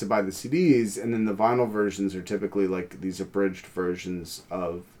enticed to buy the CDs, and then the vinyl versions are typically like these abridged versions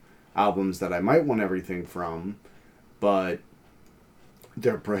of albums that I might want everything from, but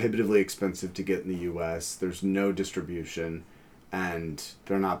they're prohibitively expensive to get in the US. There's no distribution, and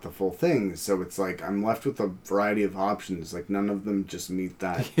they're not the full thing. So it's like I'm left with a variety of options. Like none of them just meet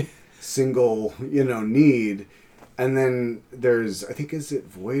that single, need. And then there's, I think, is it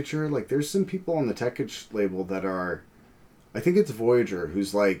Voyager? Like there's some people on the Tekich label that are, I think it's Voyager,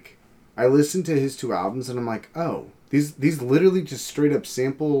 who's like, I listened to his 2 albums and I'm like, oh, these literally just straight up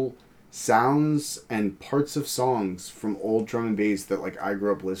sample sounds and parts of songs from old drum and bass that like I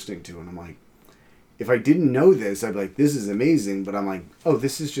grew up listening to, and I'm like, if I didn't know this, I'd be like, this is amazing, but I'm like, oh,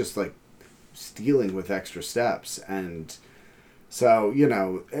 this is just like stealing with extra steps. And so,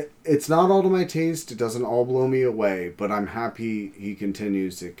 it's not all to my taste, it doesn't all blow me away, but I'm happy it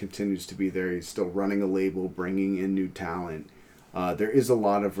continues to be there. He's still running a label, bringing in new talent. There is a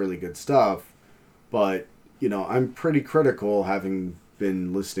lot of really good stuff, but I'm pretty critical, having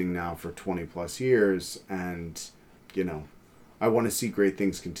been listening now for 20 plus years, and I want to see great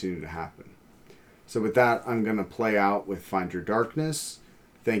things continue to happen. So with that, I'm going to play out with Find Your Darkness.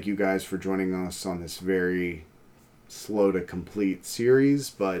 Thank you guys for joining us on this very slow to complete series,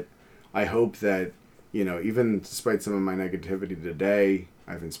 but I hope that even despite some of my negativity today,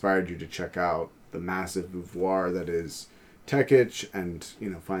 I've inspired you to check out the massive oeuvre that is Tekich, and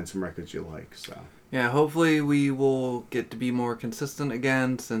find some records you like. So yeah, hopefully we will get to be more consistent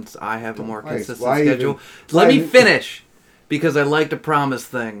again, since I have a more consistent schedule. Let me finish, because I like to promise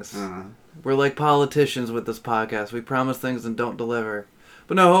things. We're like politicians with this podcast. We promise things and don't deliver.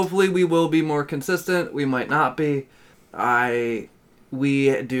 But no, hopefully we will be more consistent. We might not be.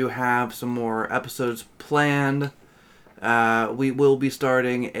 We do have some more episodes planned. We will be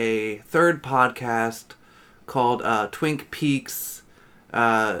starting a 3rd podcast called Twink Peaks,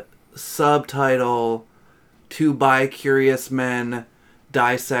 subtitle 2 bi-curious men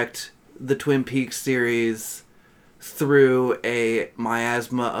dissect the Twin Peaks series through a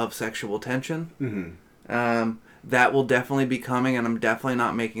miasma of sexual tension. Mm-hmm. That will definitely be coming, and I'm definitely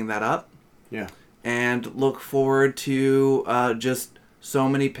not making that up. Yeah. And look forward to just so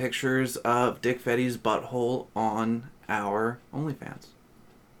many pictures of Dick Fetty's butthole on our OnlyFans.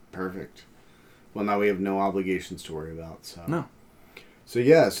 Perfect. Well, now we have no obligations to worry about. So no. So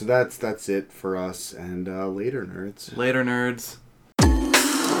yeah, so that's it for us, and later, nerds. Later, nerds.